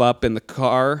himself up in the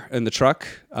truck,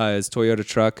 his Toyota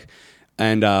truck.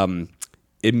 And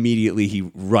immediately he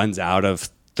runs out of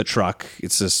the truck.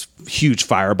 It's this huge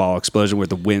fireball explosion where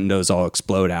the windows all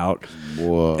explode out.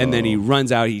 Whoa. And then he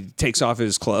runs out. He takes off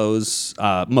his clothes,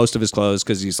 most of his clothes,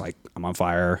 because he's like, I'm on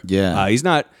fire. Yeah. He's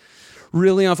not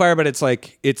really on fire, but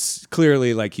it's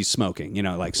clearly like he's smoking,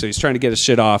 so he's trying to get his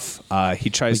shit off. He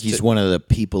tries He's to. one of the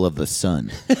people of the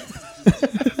sun.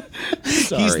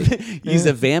 Sorry. He's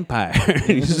a vampire.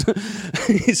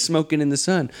 he's smoking in the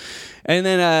sun. And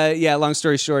then, long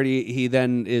story short, he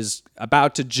then is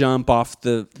about to jump off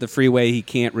the freeway. He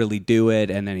can't really do it.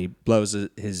 And then he blows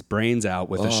his brains out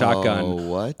with a shotgun.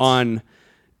 What? On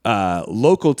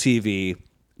local TV.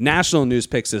 National news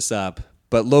picks this up,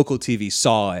 but local TV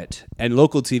saw it. And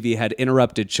local TV had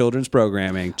interrupted children's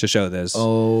programming to show this.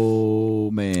 Oh,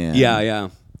 man. Yeah.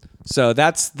 So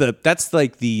that's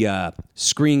like the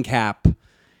screen cap,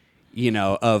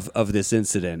 of this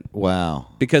incident. Wow.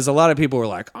 Because a lot of people were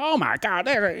like, "Oh my God,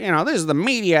 this is the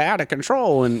media out of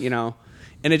control," and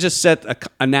it just set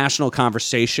a national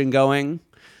conversation going.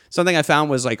 Something I found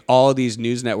was like all of these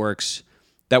news networks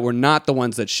that were not the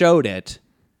ones that showed it,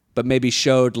 but maybe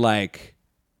showed like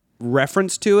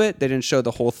reference to it. They didn't show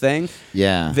the whole thing.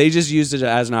 Yeah. They just used it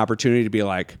as an opportunity to be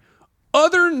like,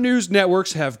 other news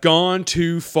networks have gone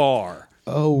too far.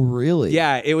 Oh, really?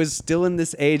 Yeah, it was still in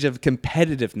this age of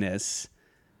competitiveness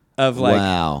of like,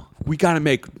 Wow. we got to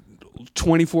make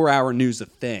 24-hour news a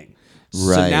thing.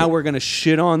 So Right. now we're going to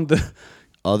shit on the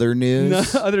Other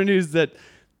news? other news that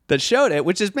showed it,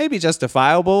 which is maybe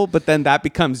justifiable, but then that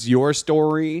becomes your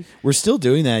story. We're still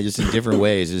doing that just in different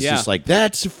ways. It's Yeah. just like,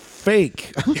 that's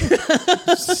fake.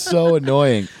 So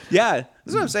annoying. Yeah,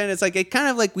 that's what I'm saying. It's like, it kind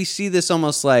of like we see this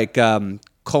almost like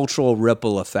cultural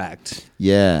ripple effect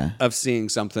Yeah. of seeing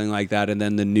something like that, and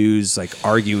then the news like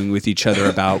arguing with each other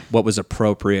about what was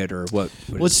appropriate or what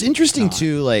Well, it's interesting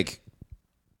too, like,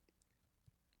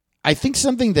 I think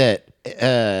something that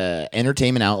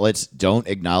entertainment outlets don't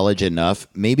acknowledge enough,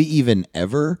 maybe even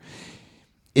ever,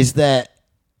 is that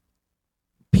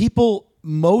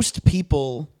most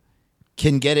people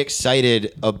can get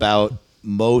excited about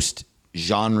most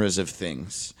genres of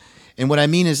things. And what I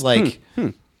mean is like,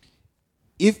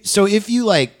 if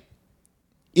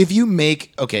you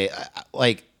make,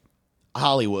 like,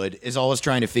 Hollywood is always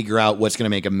trying to figure out what's going to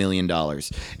make $1 million,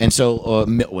 and so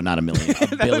not $1 million,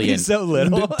 $1 billion, so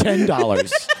little.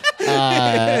 $10.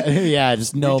 Yeah,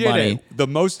 just no money. The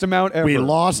most amount ever. We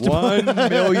lost $1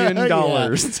 million.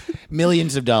 Yeah.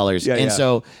 Millions of dollars. Yeah, and yeah.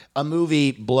 so a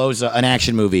movie blows up, an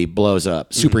action movie blows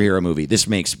up, superhero movie. This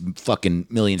makes fucking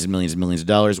millions and millions and millions of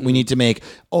dollars. We need to make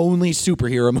only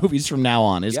superhero movies from now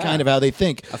on, is Yeah. kind of how they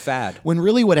think. A fad. When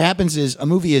really what happens is a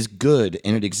movie is good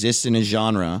and it exists in a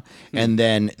genre, and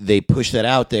then they push that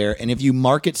out there. And if you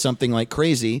market something like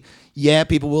crazy, yeah,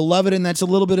 people will love it. And that's a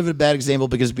little bit of a bad example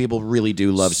because people really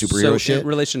do love superhero So shit. in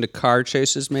relation to car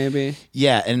chases, maybe?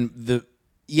 Yeah, and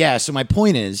so my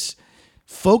point is,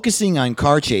 focusing on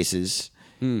car chases,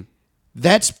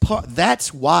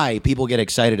 that's why people get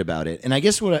excited about it. And I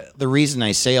guess the reason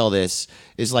I say all this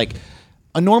is like,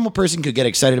 a normal person could get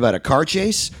excited about a car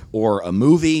chase or a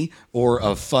movie or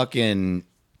a fucking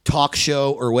talk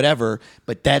show or whatever,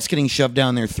 but that's getting shoved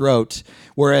down their throat.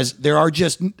 Whereas there are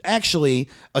just actually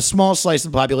a small slice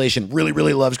of the population really,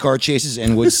 really loves car chases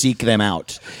and would seek them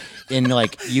out in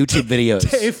like YouTube videos.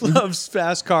 Dave loves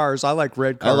fast cars. I like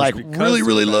red cars. I like because really,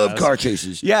 really they're love fast. car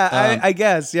chases. Yeah, I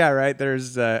guess. Yeah, right.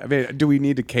 There's, do we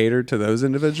need to cater to those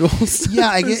individuals? Yeah,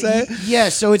 I per get. se? Yeah,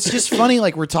 so it's just funny.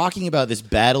 Like, we're talking about this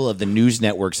battle of the news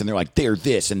networks, and they're like, they're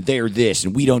this and they're this,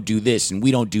 and we don't do this and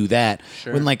we don't do that.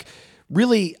 Sure. When like,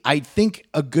 really, I think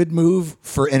a good move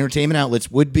for entertainment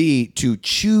outlets would be to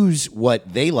choose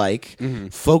what they like,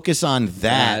 focus on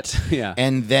that, yeah.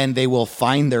 and then they will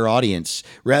find their audience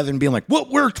rather than being like, what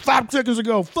worked 5 seconds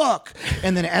ago? Fuck.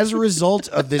 And then as a result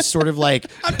of this sort of like,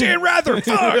 I'm Dan Rather.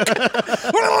 Fuck.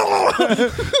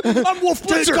 I'm Wolf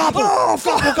Blitzer. gobble,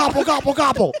 gobble, gobble,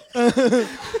 gobble.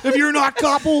 If you're not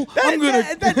gobble, I'm going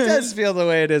to. That does feel the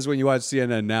way it is when you watch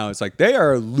CNN now. It's like they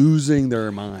are losing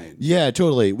their mind. Yeah,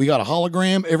 totally. We got a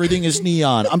hologram. Everything is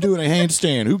neon. I'm doing a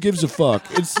handstand. Who gives a fuck?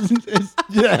 It's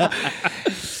yeah.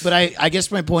 But I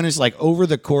guess my point is like over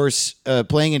the course,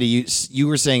 playing into you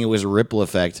were saying it was a ripple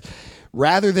effect.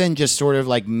 Rather than just sort of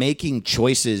like making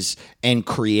choices and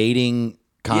creating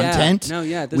content,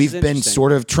 this we've is been interesting.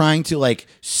 sort of trying to like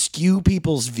skew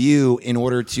people's view in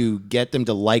order to get them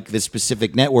to like this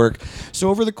specific network. So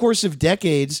over the course of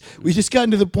decades, we just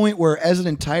gotten to the point where as an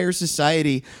entire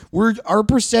society, our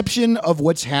perception of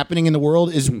what's happening in the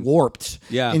world is warped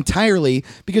entirely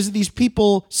because of these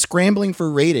people scrambling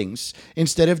for ratings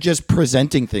instead of just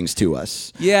presenting things to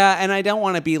us. Yeah, and I don't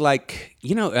want to be like,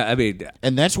 I mean...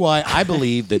 And that's why I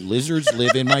believe that lizards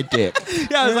live in my dick.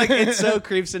 Yeah, I was like, it so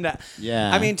creeps into...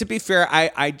 Yeah. I mean, to be fair,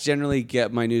 I generally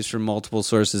get my news from multiple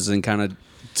sources and kind of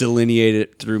delineate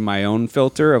it through my own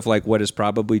filter of like what is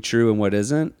probably true and what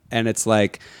isn't. And it's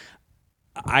like,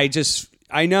 I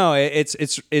know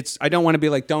it's I don't want to be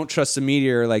like, don't trust the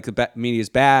media or like the media is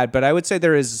bad, but I would say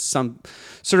there is some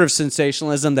sort of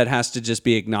sensationalism that has to just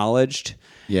be acknowledged.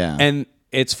 Yeah. And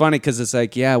it's funny because it's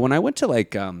like, when I went to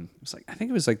like, I think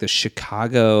it was like the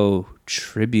Chicago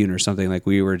Tribune or something, like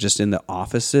we were just in the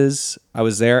offices. I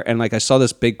was there and like I saw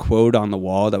this big quote on the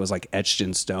wall that was like etched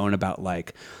in stone about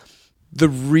like the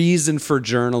reason for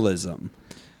journalism.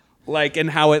 Like, and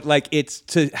how it like it's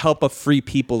to help a free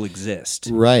people exist,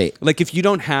 Right? Like, if you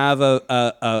don't have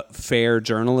a fair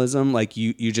journalism, like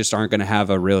you just aren't going to have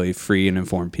a really free and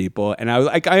informed people. And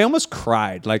I almost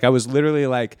cried. Like, I was literally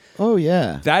like, oh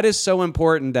yeah, that is so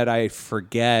important that I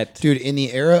forget, dude. In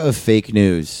the era of fake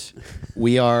news,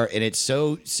 we are, and it's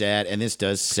so sad. And this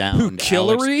does sound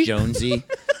Hillary? Alex Jonesy.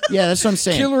 Yeah, that's what I'm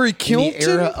saying. Hillary In the Clinton?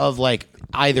 era of like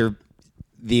either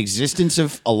the existence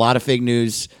of a lot of fake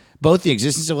news. Both the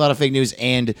existence of a lot of fake news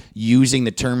and using the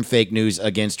term fake news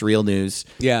against real news.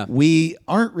 Yeah. We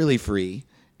aren't really free.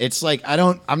 It's like,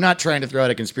 I'm not trying to throw out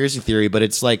a conspiracy theory, but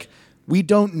it's like, we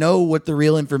don't know what the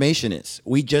real information is.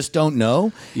 We just don't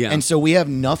know. Yeah. And so we have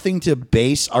nothing to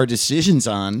base our decisions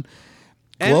on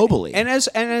globally. And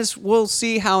as we'll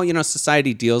see how,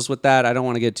 society deals with that. I don't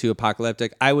want to get too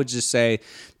apocalyptic. I would just say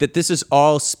that this is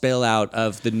all spill out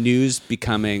of the news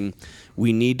becoming,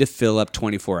 we need to fill up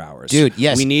 24 hours. Dude,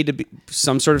 yes. We need to be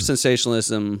some sort of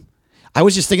sensationalism. I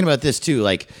was just thinking about this too,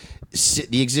 like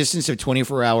the existence of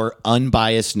 24-hour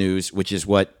unbiased news, which is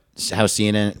what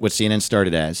CNN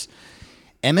started as.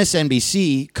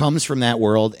 MSNBC comes from that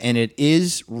world, and it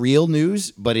is real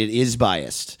news, but it is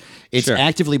biased. It's Sure.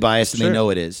 actively biased, and they know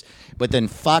it is. But then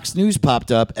Fox News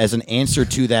popped up as an answer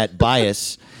to that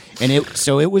bias, and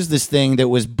it was this thing that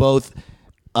was both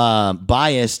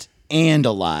biased and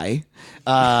a lie,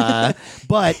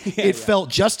 but it felt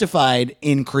justified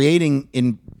in creating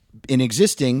in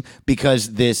existing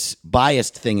because this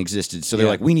biased thing existed. So they're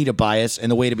like, we need a bias,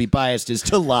 and the way to be biased is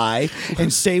to lie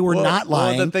and say we're not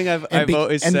lying. Well, the thing I've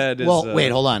always said is... Well,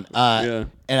 wait, hold on. Yeah.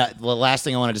 And the last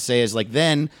thing I wanted to say is like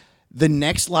then the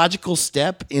next logical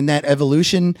step in that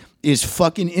evolution is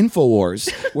fucking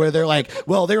InfoWars, where they're like,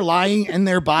 well, they're lying and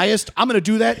they're biased. I'm going to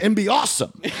do that and be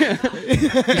awesome.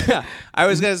 Yeah. I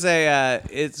was going to say,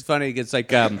 it's funny. It's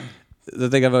like... the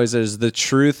thing I've always said is the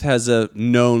truth has a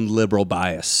known liberal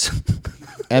bias.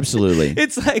 Absolutely.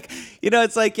 It's like,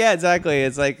 it's like, yeah, exactly.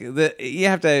 It's like you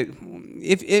have to,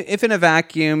 if in a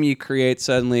vacuum you create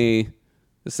suddenly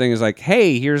this thing is like,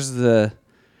 hey, here's the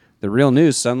real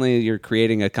news. Suddenly you're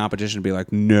creating a competition to be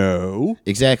like, no,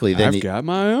 Exactly. Then I've got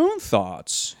my own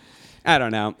thoughts. I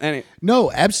don't know.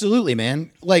 No, absolutely,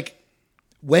 man. Like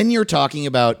when you're talking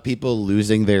about people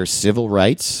losing their civil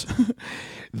rights,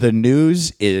 the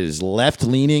news is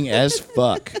left-leaning as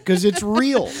fuck because it's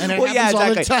real and it happens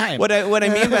all the time. What I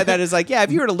mean by that is like, yeah,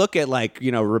 if you were to look at like,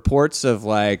 reports of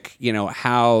like,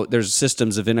 how there's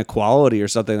systems of inequality or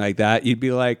something like that, you'd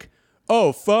be like,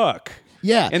 oh, fuck.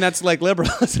 Yeah. And that's like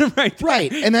liberalism, right?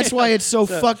 Right. And that's why it's so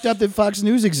fucked up that Fox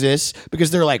News exists,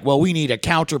 because they're like, well, we need a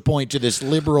counterpoint to this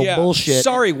liberal bullshit.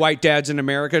 Sorry, white dads in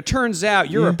America. Turns out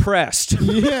you're oppressed.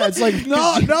 Yeah, it's like,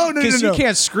 no. Because you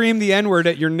can't scream the N-word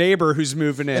at your neighbor who's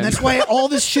moving in. And that's why all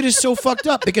this shit is so fucked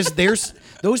up, because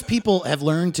those people have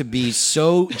learned to be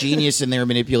so genius in their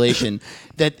manipulation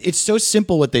that it's so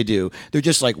simple what they do. They're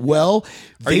just like, well,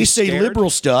 they say scared? liberal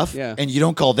stuff Yeah. and you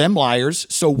don't call them liars,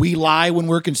 so we lie when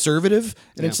we're conservative.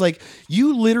 And it's like,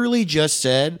 you literally just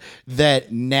said that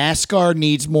NASCAR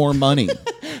needs more money.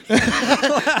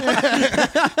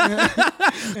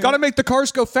 Got to make the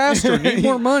cars go faster. Need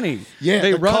more money. Yeah,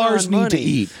 they the run cars on need to money.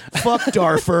 eat. Fuck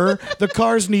Darfur. The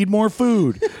cars need more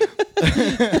food.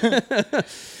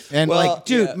 And Well,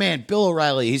 dude, yeah. man, Bill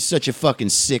O'Reilly, he's such a fucking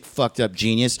sick, fucked up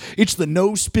genius. It's the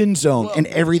no spin zone, and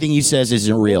everything he says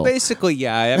isn't real. Basically,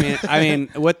 yeah. I mean,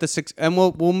 what the six, and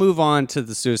we'll move on to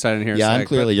the suicide in here. Yeah, in a I'm sec,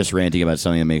 clearly just ranting about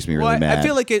something that makes me really Well, mad. I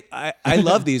feel like it. I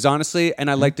love these honestly,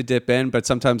 and I like to dip in, but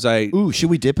sometimes Ooh, should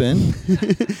we dip in?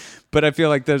 But I feel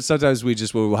like that sometimes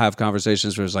we'll have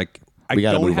conversations where it's like I We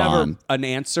gotta don't move have on. an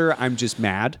answer. I'm just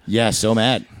mad, Yeah, so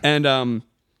mad. and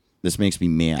This makes me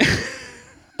mad.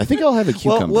 I think I'll have a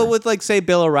cucumber. Well, with like say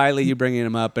Bill O'Reilly, you bringing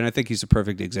him up, and I think he's a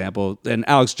perfect example. And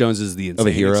Alex Jones is the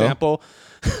insane hero? example.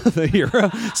 The hero.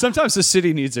 Sometimes the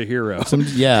city needs a hero.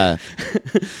 Yeah.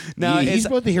 Now He's it's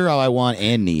both the hero I want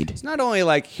and need. It's not only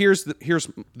like here's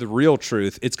the real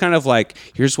truth. It's kind of like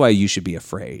here's why you should be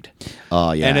afraid.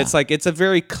 Oh, yeah. And it's like it's a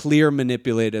very clear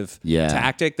manipulative Yeah.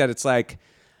 tactic that it's like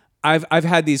I've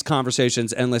had these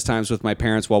conversations endless times with my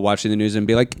parents while watching the news and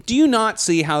be like, do you not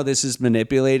see how this is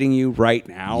manipulating you right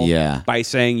now? Yeah. By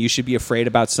saying you should be afraid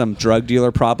about some drug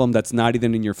dealer problem that's not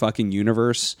even in your fucking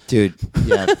universe. Dude,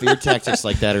 yeah, fear tactics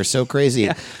like that are so crazy.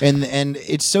 Yeah. And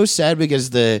it's so sad because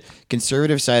the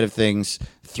conservative side of things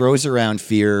throws around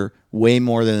fear way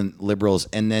more than liberals,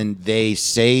 and then they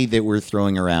say that we're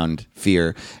throwing around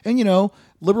fear. And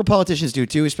liberal politicians do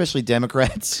too, especially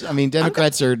Democrats. I mean,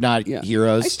 Democrats are not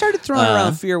heroes. I started throwing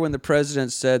around fear when the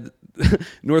president said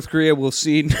North Korea will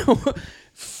see no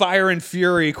fire and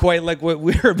fury quite like what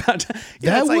we were about to.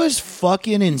 That was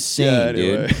fucking insane,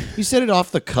 anyway. dude. He said it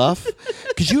off the cuff.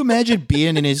 Could you imagine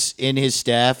being in his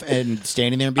staff and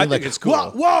standing there and being I like, think it's cool.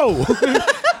 Whoa,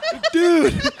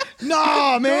 dude,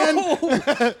 nah, man. No.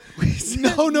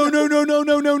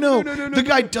 The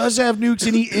guy does have nukes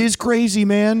and he is crazy,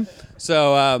 man.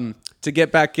 So to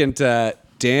get back into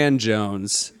Dan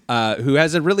Jones, who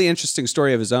has a really interesting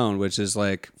story of his own, which is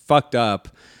like fucked up.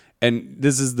 And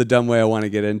this is the dumb way I want to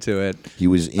get into it. He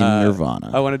was in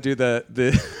Nirvana. I want to do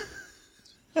the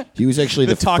He was actually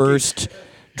the talking. first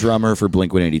drummer for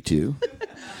Blink-182.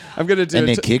 I'm gonna do And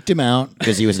they it. kicked him out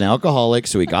because he was an alcoholic,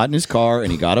 so he got in his car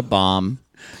and he got a bomb.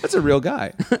 That's a real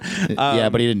guy. Yeah,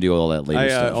 but he didn't do all that later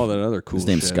stuff. All that other cool. His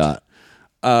name's shit. Scott.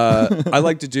 I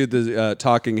like to do the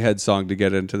Talking Head song to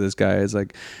get into this guy. It's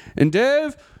like, and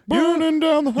Dave, Burning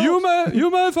down the house. you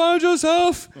may find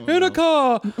yourself in a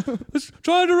car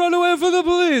trying to run away from the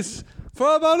police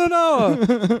for about an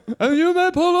hour, and you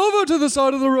may pull over to the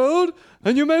side of the road,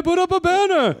 and you may put up a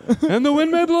banner, and the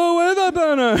wind may blow away that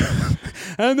banner,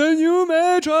 and then you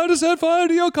may try to set fire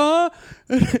to your car.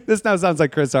 This now sounds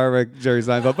like Chris Hardwick, Jerry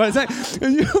Seinfeld, but it's like,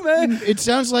 and you may. It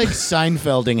sounds like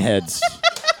Seinfelding heads.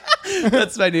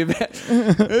 That's my new band. And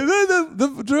then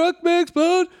the truck may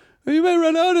explode, and you may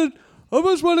run out and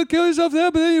almost want to kill yourself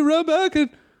there, but then you run back and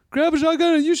grab a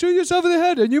shotgun and you shoot yourself in the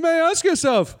head, and you may ask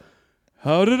yourself,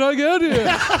 how did I get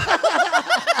here?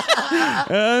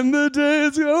 And the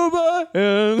days go by,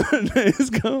 and the days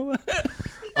go by.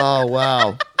 Oh,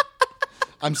 wow.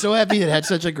 I'm so happy it had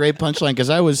such a great punchline because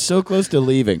I was so close to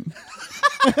leaving.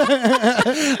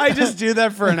 I just do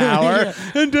that for an hour.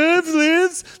 And Dave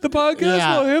leaves the podcast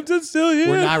while Hampton's still here.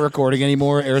 We're not recording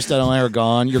anymore. Aristotle and I are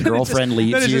gone. Your girlfriend Then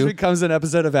leaves it just you. becomes an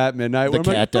episode of At Midnight. The where I'm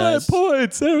cat like, does.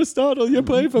 Points, Aristotle, you're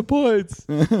playing for points.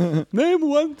 Name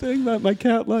one thing that my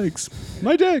cat likes.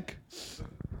 My dick.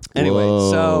 Anyway, Whoa,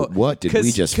 so what did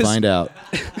we just find out?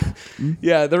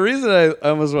 Yeah, the reason I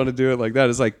almost want to do it like that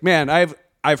is like, man,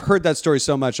 I've heard that story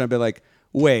so much, and I've been like,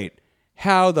 wait,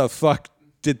 how the fuck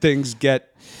did things get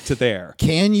to there?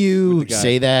 Can you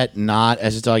say that not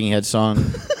as a Talking Head song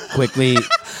quickly?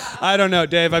 I don't know,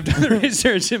 Dave. I've done the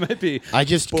research. It might be. I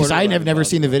just, because I have never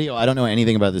seen the video. I don't know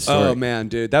anything about this story. Oh man,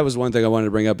 dude, that was one thing I wanted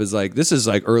to bring up. Is like this is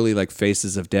like early like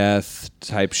Faces of Death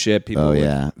type shit. People. Oh,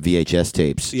 yeah. VHS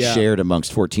tapes shared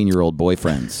amongst 14-year-old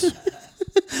boyfriends.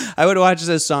 I would watch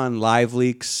this on Live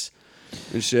Leaks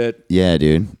and shit. Yeah,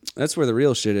 dude. That's where the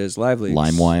real shit is. Live Leaks.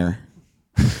 LimeWire.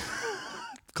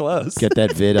 Close. Get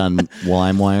that vid on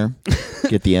LimeWire.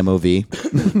 Get the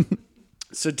MOV.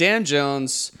 So Dan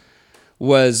Jones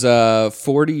was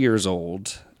 40 years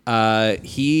old.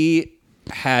 He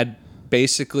had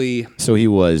basically... So he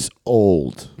was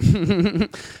old. I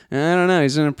don't know.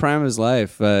 He's in the prime of his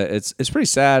life. It's pretty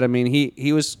sad. I mean,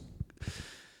 he was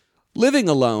living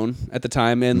alone at the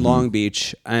time in Long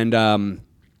Beach, and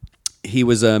he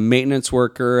was a maintenance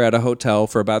worker at a hotel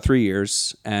for about 3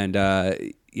 years, and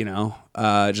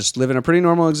just living a pretty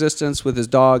normal existence with his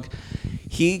dog.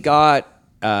 He got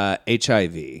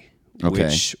HIV,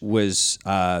 which was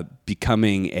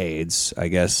becoming AIDS, I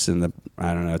guess. I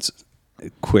don't know. It's a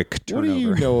quick turnover. What do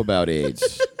you know about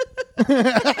AIDS?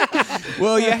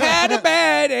 Well, you had a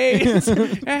bad AIDS.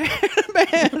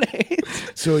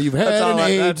 So you've had an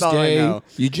AIDS day.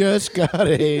 You just got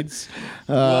AIDS.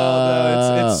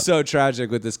 Well, no, it's so tragic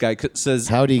with this guy. Says,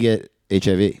 how do you get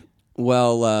HIV?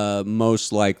 Well,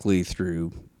 most likely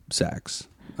through sex.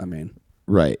 I mean,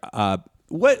 right.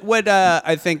 What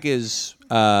I think is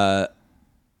wait.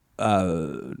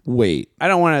 I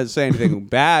don't want to say anything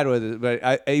bad with it,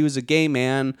 but he was a gay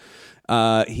man.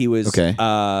 He was okay.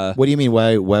 What do you mean?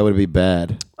 Why would it be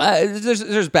bad?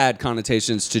 There's bad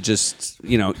connotations to just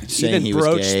saying even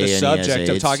broach the and subject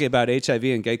of talking about HIV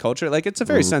and gay culture. Like it's a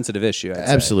very sensitive issue. I'd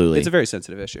say. Absolutely, it's a very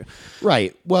sensitive issue.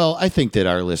 Right. Well, I think that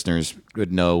our listeners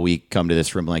would know we come to this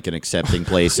from like an accepting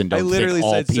place and don't I literally think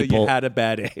all said people. So you had a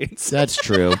bad AIDS. That's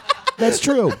true. That's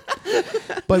true.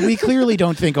 But we clearly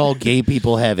don't think all gay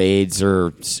people have AIDS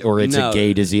or it's a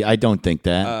gay disease. I don't think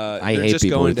that. I hate just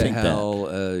people who going to think hell,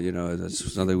 that.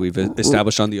 That's something we've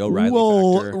established on the O'Reilly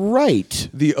factor. Right.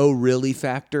 The O-really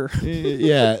factor.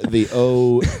 Yeah, the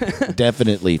O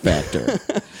definitely factor.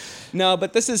 No,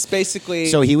 but this is basically...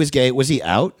 So he was gay. Was he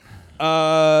out?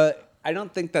 I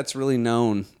don't think that's really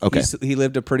known. Okay. He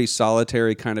lived a pretty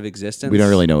solitary kind of existence. We don't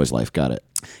really know his life. Got it.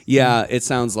 Yeah, it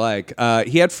sounds like.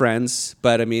 He had friends,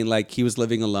 but I mean, like, he was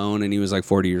living alone and he was like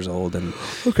 40 years old. And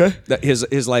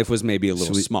his life was maybe a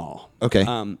little small. Okay.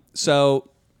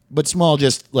 But small,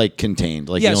 just like contained.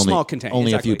 Like small contained.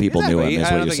 Only a few people knew him, is what you're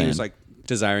saying. I don't think he was like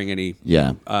desiring any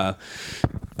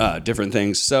different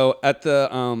things. So at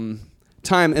the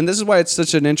time, and this is why it's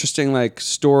such an interesting like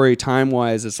story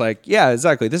time-wise. It's like, yeah,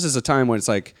 exactly. This is a time when it's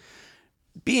like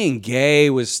being gay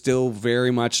was still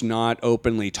very much not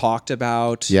openly talked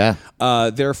about. Yeah.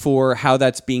 Therefore, how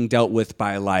that's being dealt with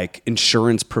by like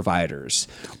insurance providers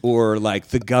or like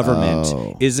the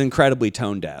government is incredibly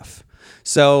tone deaf.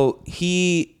 So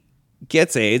he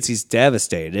gets AIDS. He's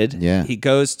devastated. Yeah. He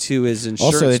goes to his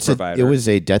insurance provider. It was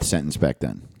a death sentence back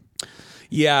then.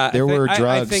 Yeah, there were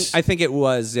drugs. I think it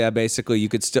was. Yeah, basically, you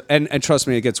could still and trust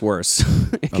me, it gets worse.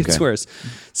 It gets worse.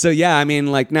 So yeah, I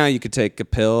mean, like now you could take a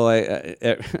pill. I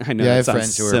know. Yeah, I have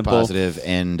friends who simple. are positive,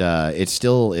 and it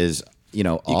still is.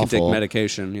 Awful. You can take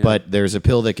medication, yeah. But there's a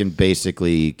pill that can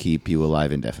basically keep you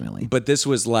alive indefinitely. But this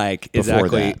was like Before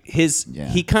exactly that.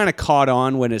 He kind of caught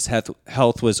on when his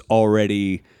health was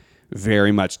already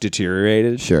very much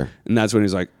deteriorated. Sure. And that's when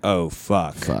he's like, oh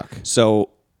fuck. Fuck. So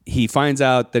he finds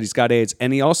out that he's got AIDS,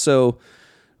 and he also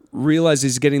realizes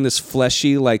he's getting this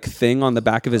fleshy like thing on the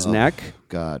back of his neck.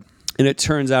 God. And it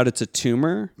turns out it's a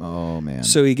tumor. Oh man.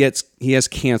 So he has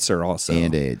cancer also.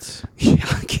 And AIDS. Yeah,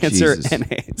 cancer Jesus.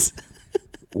 and AIDS.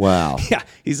 Wow. Yeah,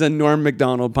 he's a Norm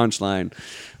Macdonald punchline.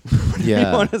 What do you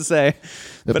want to say?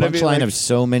 The punchline of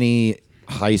so many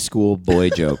high school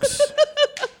boy jokes.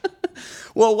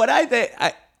 Well, what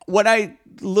I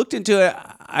looked into it,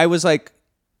 I was like,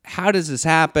 how does this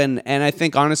happen? And I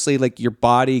think honestly, like your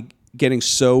body getting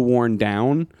so worn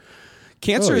down.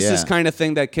 Cancer is this kind of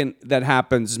thing that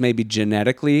happens maybe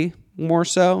genetically more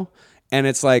so. And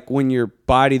it's like when your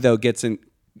body though gets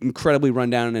incredibly run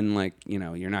down and like,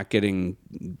 you're not getting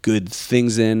good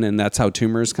things in, and that's how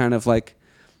tumors kind of like,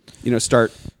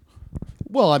 start.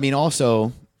 Well, I mean,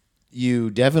 also you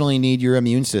definitely need your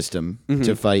immune system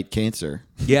to fight cancer.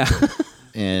 Yeah.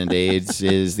 And AIDS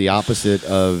is the opposite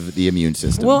of the immune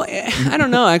system. Well, I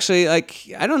don't know, actually. Like,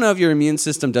 I don't know if your immune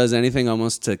system does anything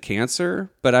almost to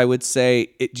cancer, but I would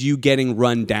say you getting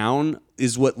run down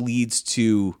is what leads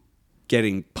to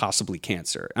getting possibly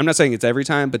cancer. I'm not saying it's every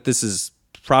time, but this is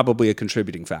probably a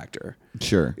contributing factor.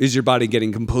 Sure. Is your body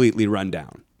getting completely run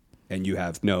down and you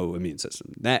have no immune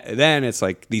system. Then it's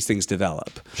like these things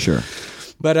develop. Sure.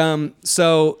 But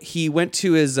so he went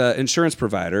to his insurance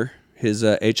provider, his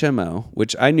HMO,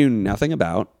 which I knew nothing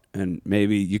about, and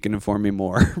maybe you can inform me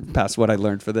more past what I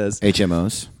learned for this.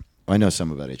 HMOs. I know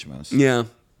some about HMOs. Yeah.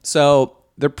 So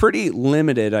they're pretty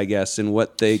limited, I guess, in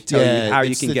what they tell you, how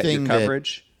you can get your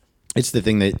coverage. It's the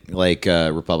thing that, like,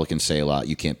 Republicans say a lot.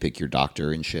 You can't pick your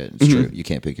doctor and shit. It's true. You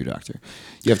can't pick your doctor.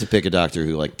 You have to pick a doctor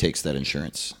who, like, takes that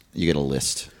insurance. You get a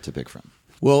list to pick from.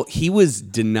 Well, he was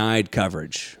denied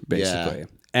coverage, basically. Yeah.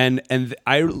 And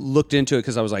I looked into it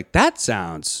because I was like, that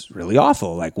sounds really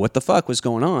awful. Like, what the fuck was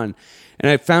going on? And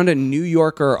I found a New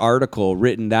Yorker article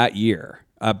written that year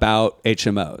about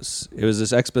HMOs. It was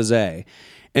this expose.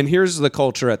 And here's the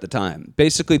culture at the time.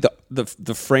 Basically,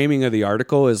 the framing of the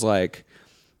article is like,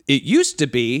 it used to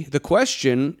be the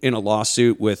question in a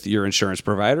lawsuit with your insurance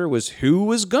provider was who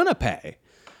was going to pay.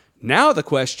 Now the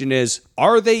question is,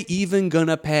 are they even going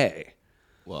to pay?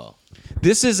 Whoa.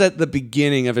 This is at the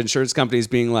beginning of insurance companies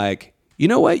being like, you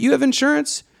know what? You have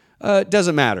insurance?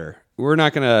 Doesn't matter. We're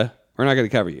not gonna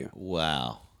cover you.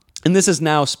 Wow. And this is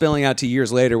now spilling out to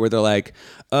years later where they're like,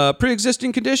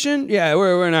 pre-existing condition? Yeah,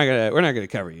 we're not gonna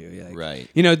cover you. Like, Right.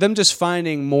 You know, them just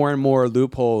finding more and more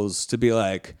loopholes to be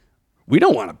like, we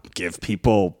don't want to give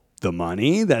people the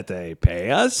money that they pay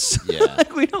us. Yeah.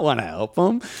 Like, we don't want to help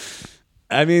them.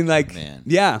 I mean, like, Man.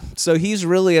 yeah. So he's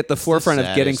really at the forefront of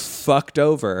getting saddest. fucked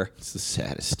over. It's the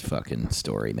saddest fucking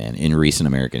story, man. In recent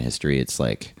American history, it's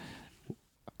like,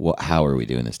 how are we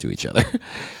doing this to each other?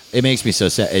 It makes me so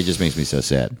sad. It just makes me so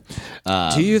sad.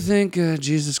 Do you think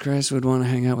Jesus Christ would want to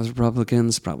hang out with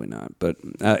Republicans? Probably not. But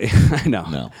I know.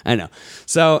 No. I know.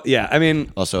 So, yeah, I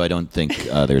mean. Also, I don't think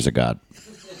there's a God.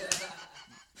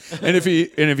 And if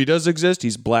he does exist,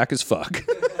 he's black as fuck.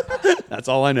 That's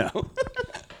all I know.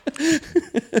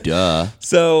 Duh.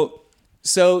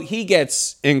 So he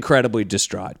gets incredibly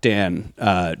distraught, Dan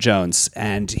Jones,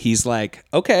 and he's like,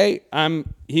 okay,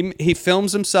 he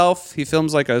films himself. He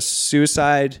films like a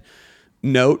suicide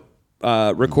note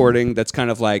recording that's kind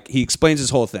of like, he explains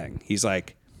his whole thing. He's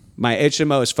like, my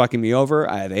HMO is fucking me over.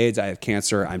 I have AIDS. I have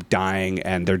cancer. I'm dying,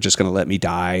 and they're just going to let me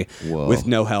die with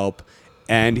no help.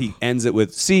 And he ends it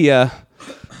with, see ya.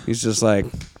 He's just like,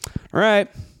 all right.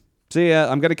 See ya.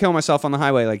 I'm going to kill myself on the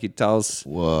highway, like he tells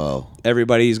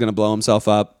everybody he's going to blow himself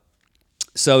up.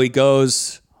 So he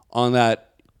goes on that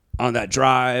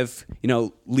drive, you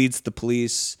know, leads the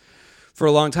police for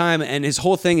a long time. And his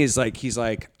whole thing is like, he's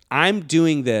like, I'm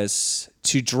doing this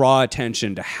to draw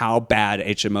attention to how bad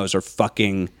HMOs are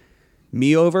fucking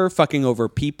me over, fucking over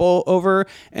people over,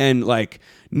 and like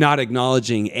not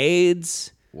acknowledging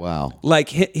AIDS. Wow. Like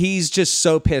he's just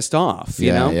so pissed off,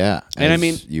 you know? Yeah. And I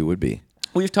mean, you would be.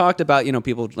 We've talked about, you know,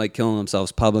 people like killing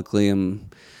themselves publicly,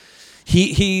 and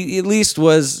he at least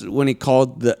was, when he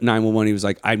called the 911, he was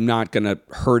like, I'm not going to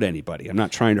hurt anybody. I'm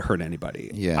not trying to hurt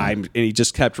anybody. Yeah. And he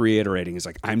just kept reiterating, he's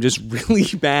like, I'm just really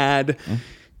bad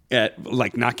at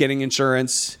like not getting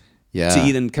insurance to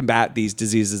even combat these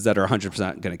diseases that are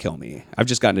 100% going to kill me. I've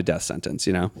just gotten a death sentence,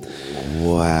 you know?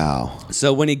 Wow.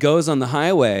 So when he goes on the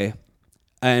highway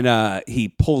and he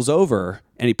pulls over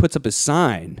and he puts up his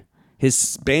sign,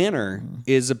 his banner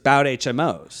is about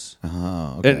HMOs.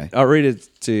 Oh, okay. And I'll read it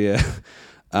to you.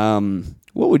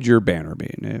 What would your banner be?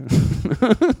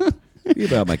 Be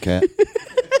about my cat.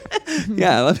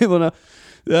 Yeah, let people know.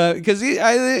 Because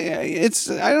I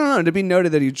don't know, to be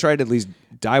noted that he tried to at least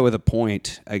die with a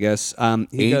point, I guess.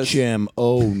 He goes,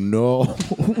 Oh, no.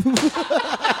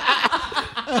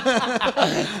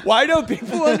 why don't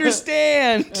people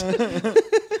understand?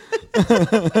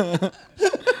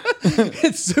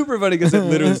 It's super funny because it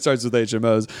literally starts with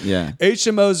HMOs. Yeah.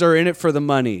 HMOs are in it for the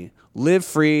money. Live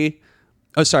free.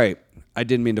 Oh, sorry. I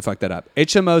didn't mean to fuck that up.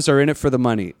 HMOs are in it for the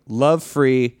money. Love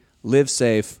free, live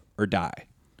safe, or die.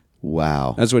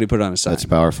 Wow. That's what he put on his sign. That's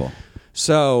powerful.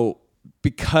 So,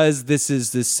 because this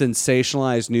is this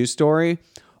sensationalized news story,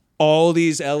 all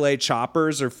these LA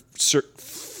choppers are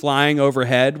flying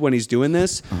overhead when he's doing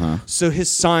this. So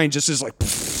his sign just is like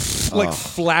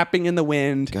flapping in the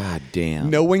wind. God damn.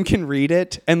 No one can read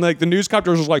it. And like the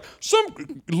newscopters was like,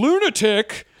 some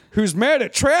lunatic who's mad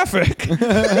at traffic.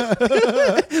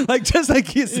 Like just like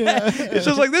he said. It's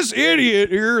just like this idiot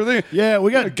here. Yeah,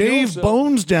 we got Dave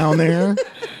Bones down there.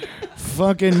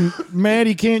 Fucking mad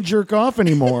he can't jerk off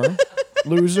anymore.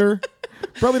 Loser.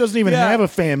 Probably doesn't even have a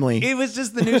family. It was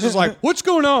just the news was like, what's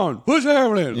going on? What's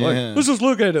happening? Yeah. Like, let's just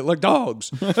look at it like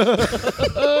dogs. I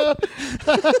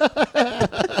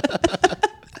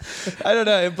don't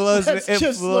know. It blows me. Let's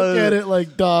just look at it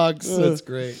like dogs. That's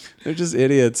great. They're just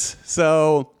idiots.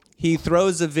 So he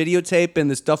throws a videotape in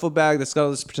this duffel bag that's got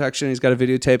all this protection. He's got a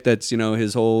videotape that's, you know,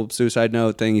 his whole suicide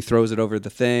note thing. He throws it over the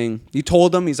thing. He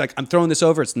told them, he's like, I'm throwing this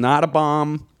over. It's not a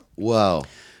bomb. Whoa.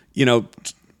 You know,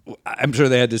 I'm sure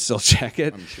they had to still check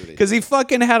it. Because he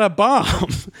fucking had a bomb.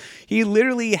 He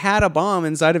literally had a bomb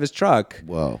inside of his truck.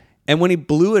 Whoa. And when he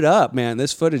blew it up, man,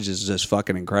 this footage is just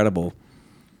fucking incredible.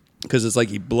 Because it's like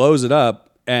he blows it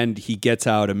up and he gets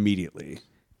out immediately.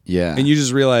 Yeah. And you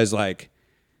just realize, like,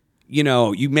 you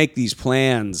know, you make these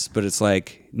plans, but it's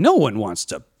like no one wants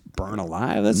to burn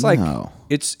alive. That's No. like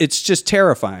it's just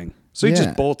terrifying. So he Yeah.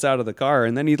 just bolts out of the car,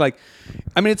 and then he like,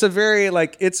 I mean, it's a very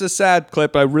like it's a sad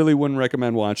clip. I really wouldn't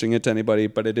recommend watching it to anybody,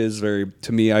 but it is very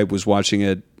to me. I was watching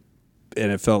it,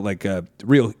 and it felt like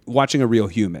watching a real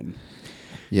human.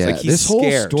 Yeah, It's like he's this whole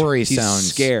scared. story He's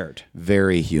sounds scared.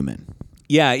 very human.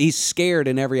 Yeah, he's scared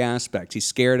in every aspect. He's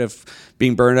scared of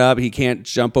being burned up. He can't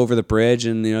jump over the bridge,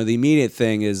 and the immediate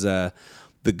thing is the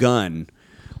gun.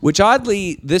 Which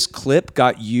oddly, this clip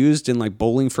got used in like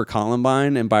Bowling for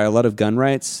Columbine and by a lot of gun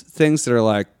rights things that are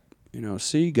like,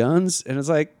 see guns, and it's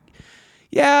like,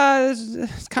 yeah,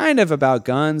 it's kind of about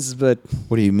guns, but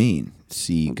What do you mean?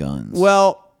 See guns?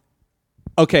 well,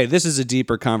 okay, this is a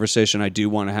deeper conversation I do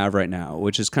want to have right now,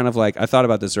 which is kind of like I thought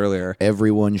about this earlier.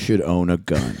 Everyone should own a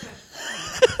gun.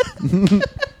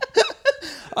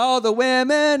 All the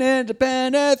women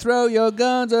independent, throw your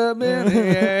guns up in the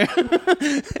air.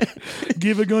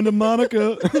 Give a gun to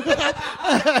Monica.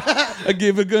 I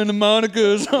give a gun to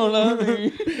Monica's all I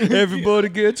need. Everybody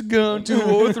gets a gun, 2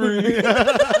 or 3.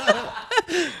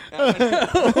 I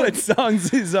don't know what songs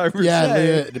these are for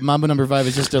Yeah, the Mambo number 5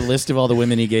 is just a list of all the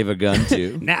women he gave a gun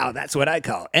to. Now that's what I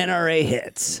call NRA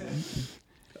hits.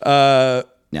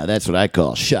 Now that's what I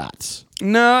call shots.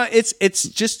 No, it's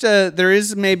just there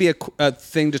is maybe a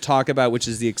thing to talk about, which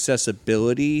is the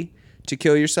accessibility to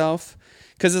kill yourself,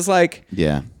 because it's like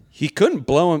Yeah. he couldn't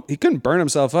burn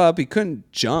himself up, he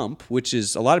couldn't jump, which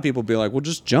is a lot of people be like, well,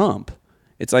 just jump.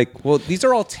 It's like, well, these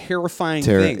are all terrifying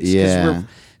things because yeah. we're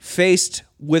faced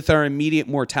with our immediate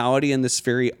mortality in this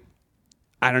very,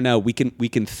 I don't know, we can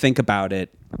think about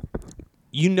it.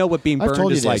 You know what being I've burned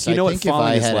told you is this. like. You know I what think if falling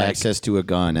I is had like. access to a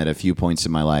gun at a few points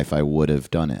in my life, I would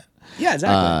have done it. Yeah,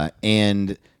 exactly.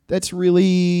 And that's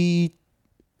really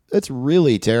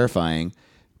terrifying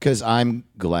because I'm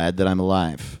glad that I'm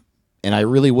alive. And I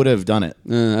really would have done it.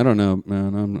 I don't know,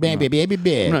 man. I'm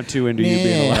not too into you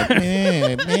being alive.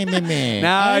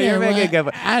 No, you're making a good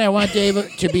one. I don't want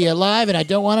Dave to be alive, and I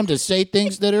don't want him to say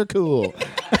things that are cool.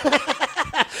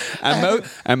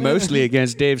 I'm mostly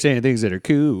against Dave saying things that are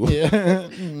cool.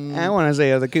 I want to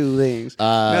say other cool things. No,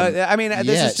 I mean,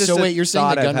 this is just so a wait, you're saying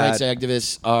thought that gun I've rights had.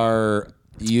 activists are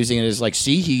using it as like,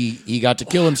 see, he got to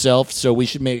kill himself, so we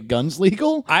should make guns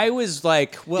legal? I was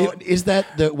like, well, Is that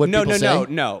what people say?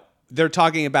 No. They're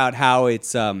talking about how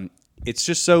it's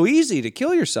just so easy to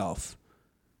kill yourself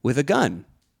with a gun.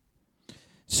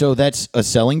 So that's a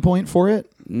selling point for it?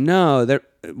 No,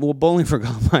 Bowling for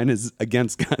Columbine is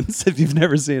against guns. If you've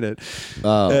never seen it.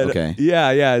 Oh, okay.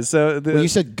 Yeah. So Well, you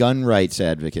said gun rights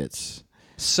advocates.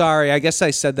 sorry, I guess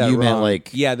I said that You wrong. meant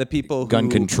like the people gun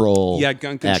control. Yeah,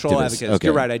 gun control activists. advocates. Okay.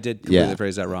 You're right. I did completely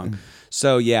phrase that wrong.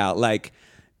 So yeah, like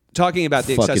talking about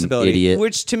the Fucking accessibility, idiot.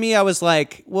 which to me I was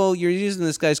like, well, you're using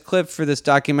this guy's clip for this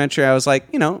documentary. I was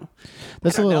like,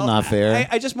 That's a little not fair.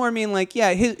 I just more mean like,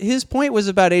 yeah, his point was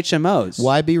about HMOs.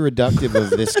 Why be reductive of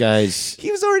this guy's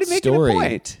He was already making story? a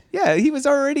point. Yeah, he was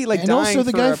already like And dying also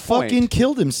the for guy a point. fucking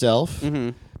killed himself.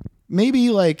 Maybe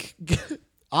like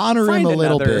honor Find him a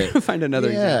little another- bit. Find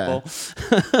another Yeah.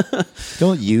 example.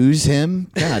 Don't use him.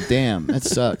 God damn, that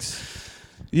sucks.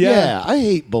 Yeah, I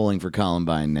hate Bowling for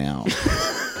Columbine now.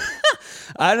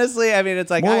 Honestly, I mean, it's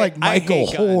like More I, like I Michael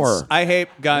hate guns. Hoare. I hate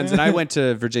guns, and I went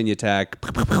to Virginia Tech.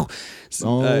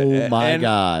 Oh my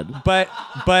God. But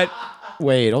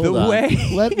Wait, hold The on. way-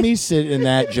 Let me sit in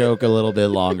that joke a little bit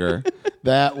longer.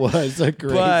 That was a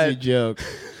crazy But- joke.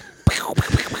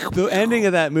 the ending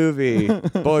of that movie,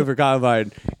 Bowling for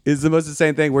Columbine, is the most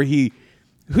insane thing. Where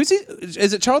who's he?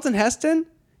 Is it Charlton Heston?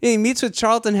 Yeah, he meets with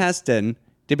Charlton Heston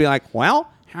to be like, well,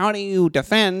 how do you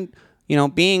defend,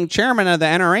 being chairman of the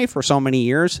NRA for so many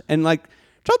years? And like,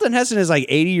 Charlton Heston is like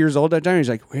 80 years old at that time. He's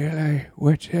like, well,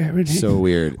 what's happening? So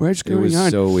weird. What's going It was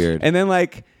on? so weird. And then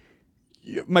like,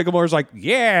 Michael Moore's like,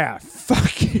 yeah,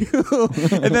 fuck you.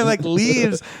 And then like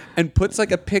leaves and puts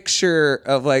like a picture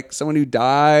of like someone who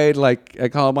died, like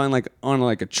at Columbine, like on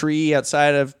like a tree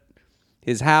outside of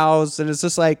his house. And it's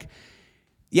just like,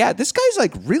 yeah, this guy's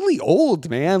like really old,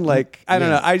 man. Like, I don't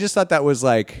know. I just thought that was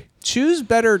like, choose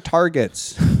better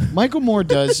targets. Michael Moore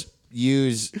does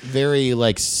use very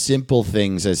like simple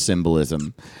things as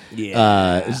symbolism.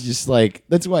 Yeah. It's just like,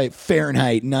 that's why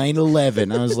Fahrenheit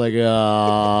 9/11. I was like,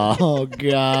 oh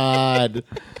God.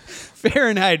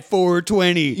 Fahrenheit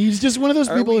 420. He's just one of those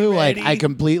people we who like, ready? I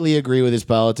completely agree with his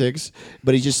politics,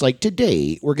 but he's just like,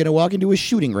 today we're going to walk into a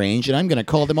shooting range and I'm going to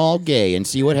call them all gay and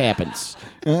see what happens.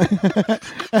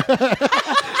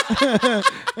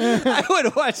 I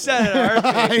would watch that in a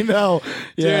heartbeat. I know.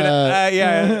 Dude,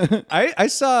 Yeah. I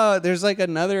saw there's like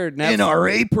another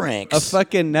NRA pranks. a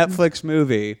fucking Netflix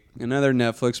movie, another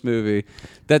Netflix movie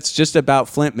that's just about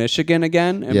Flint, Michigan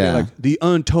again. And be Yeah. like the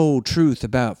untold truth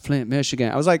about Flint,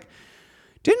 Michigan. I was like,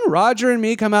 didn't Roger and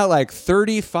Me come out like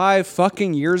 35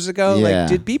 fucking years ago? Yeah. Like,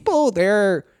 did people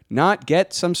there not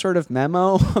get some sort of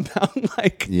memo about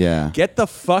like, get the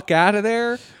fuck out of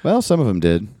there? Well, some of them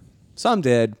did. Some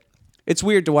did. It's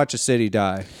weird to watch a city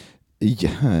die.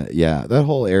 Yeah, that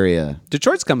whole area.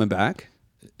 Detroit's coming back.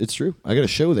 It's true. I got a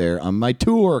show there on my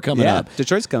tour coming Yeah, up.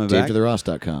 Detroit's coming back.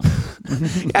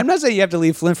 DaveToTheRoss.com. I'm not saying you have to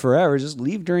leave Flint forever. Just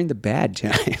leave during the bad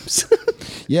times.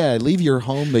 Yeah, leave your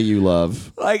home that you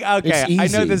love. Like, okay, It's I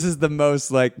know easy. this is the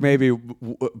most like maybe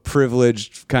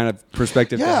privileged kind of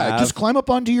perspective to Yeah, have. just climb up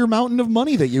onto your mountain of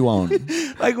money that you own.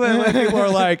 Like when people are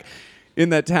like in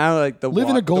that town, like Live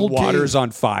in a gold the water's cave.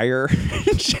 on fire.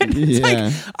 It's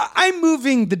Yeah. like I'm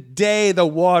moving the day the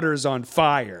water's on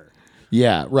fire.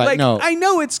 Yeah, right. Like no. I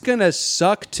know it's gonna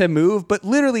suck to move, but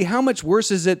literally, how much worse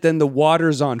is it than the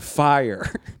water's on fire?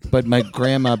 But my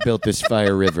grandma built this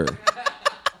fire river.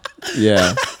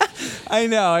 Yeah. I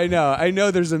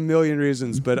know. There's a million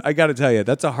reasons, but I got to tell you,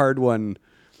 that's a hard one.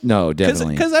 No,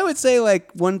 definitely. Because I would say,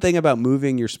 like, one thing about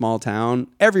moving your small town,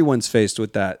 everyone's faced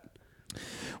with that.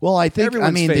 Well, I think,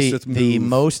 Everyone's faced with the move.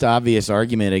 most obvious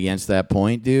argument against that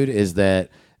point, dude, is that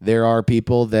there are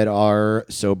people that are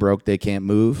so broke they can't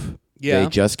move. Yeah. They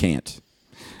just can't.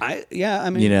 I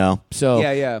mean, You know? So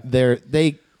Yeah.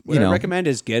 they what I recommend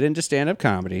is get into stand-up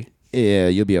comedy. yeah,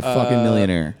 you'll be a fucking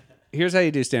millionaire. Here's how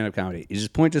you do stand-up comedy. You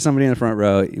just point to somebody in the front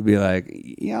row. You be like,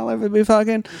 y'all ever be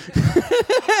fucking?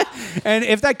 And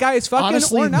if that guy is fucking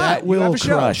Honestly, or not, that will you have a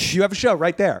show. crush. You have a show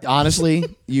right there. Honestly,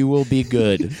 you will be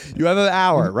good. You have an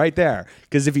hour right there.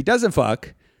 Because if he doesn't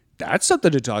fuck, that's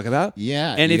something to talk about.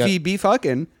 Yeah, And you if got- he be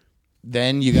fucking,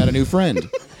 Then you got a new friend.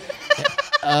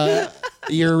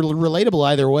 You're relatable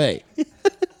either way.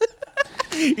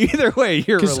 either way,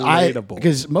 you're relatable.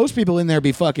 Because most people in there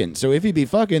be fucking. So if he be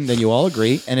fucking, then you all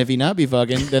agree. And if he not be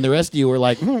fucking, then the rest of you are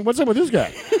like, what's up with this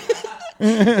guy?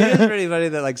 It is pretty funny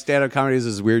that like stand-up comedy is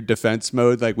this weird defense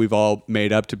mode like we've all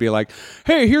made up to be like,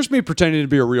 hey, here's me pretending to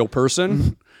be a real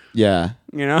person. Yeah.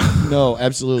 You know? No,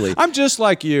 absolutely. I'm just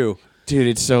like you. Dude,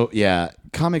 it's so, yeah.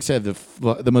 Comics have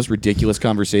the most ridiculous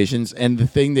conversations. And the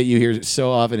thing that you hear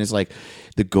so often is like,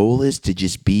 the goal is to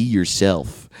just be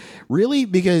yourself. Really?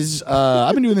 Because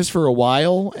I've been doing this for a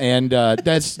while, and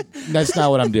that's not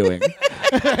what I'm doing.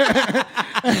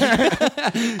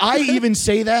 I even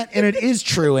say that, and it is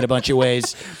true in a bunch of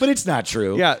ways, but it's not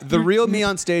true. Yeah, the real me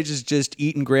on stage is just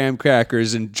eating graham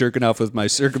crackers and jerking off with my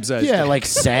circumcised. Yeah, like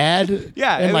sad.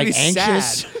 Yeah, and it like would be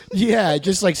anxious. sad. Yeah,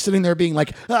 just like sitting there being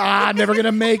like, I'm never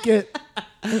gonna make it.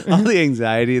 all the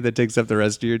anxiety that takes up the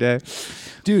rest of your day.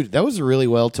 Dude, that was a really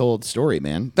well told story,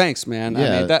 man. Thanks, man.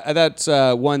 Yeah. I mean, that's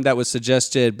one that was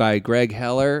suggested by Greg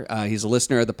Heller. He's a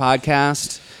listener of the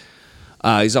podcast.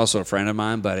 He's also a friend of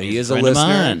mine, but he is a friend of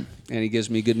listener, mine. and he gives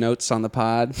me good notes on the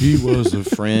pod. He was a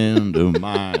friend of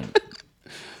mine.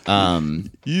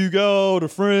 You got a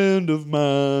friend of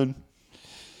mine.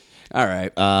 All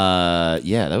right.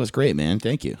 Yeah, that was great, man.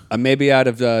 Thank you. Maybe out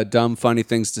of dumb, funny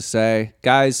things to say.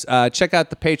 Guys, check out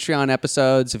the Patreon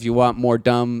episodes if you want more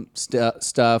dumb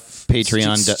stuff.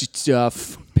 Patreon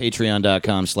stuff.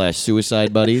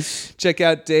 Patreon.com/suicide buddies. Check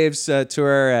out Dave's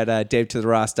tour at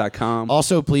DaveToTheRoss.com.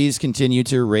 Also, please continue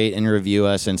to rate and review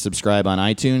us and subscribe on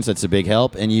iTunes. That's a big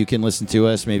help. And you can listen to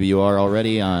us, maybe you are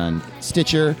already, on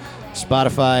Stitcher,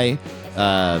 Spotify,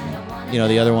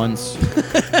 the other ones.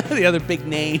 The other big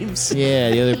names. Yeah,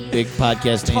 the other big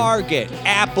podcast names. Target,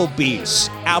 Applebee's,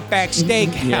 Outback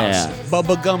Steakhouse, Yeah.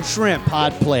 Bubba Gum Shrimp.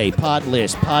 Podplay,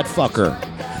 Podlist, Podfucker.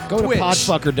 Go Twitch. to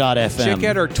podfucker.fm. Check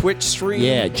out our Twitch stream.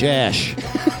 Yeah, Jash. All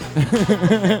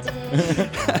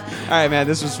right, man,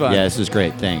 this was fun. Yeah, this was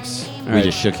great. Thanks. We right.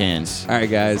 just shook hands. All right,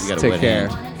 guys, We got a take wet care.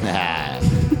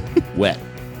 hand. Wet.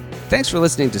 Thanks for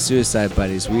listening to Suicide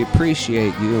Buddies. We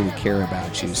appreciate you and we care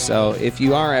about you. So if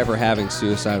you are ever having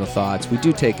suicidal thoughts, we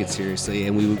do take it seriously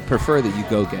and we would prefer that you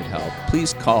go get help.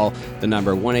 Please call the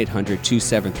number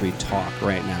 1-800-273-TALK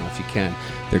right now if you can.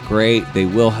 They're great. They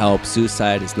will help.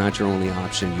 Suicide is not your only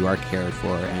option. You are cared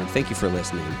for. And thank you for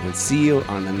listening. And see you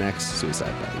on the next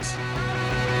Suicide Buddies.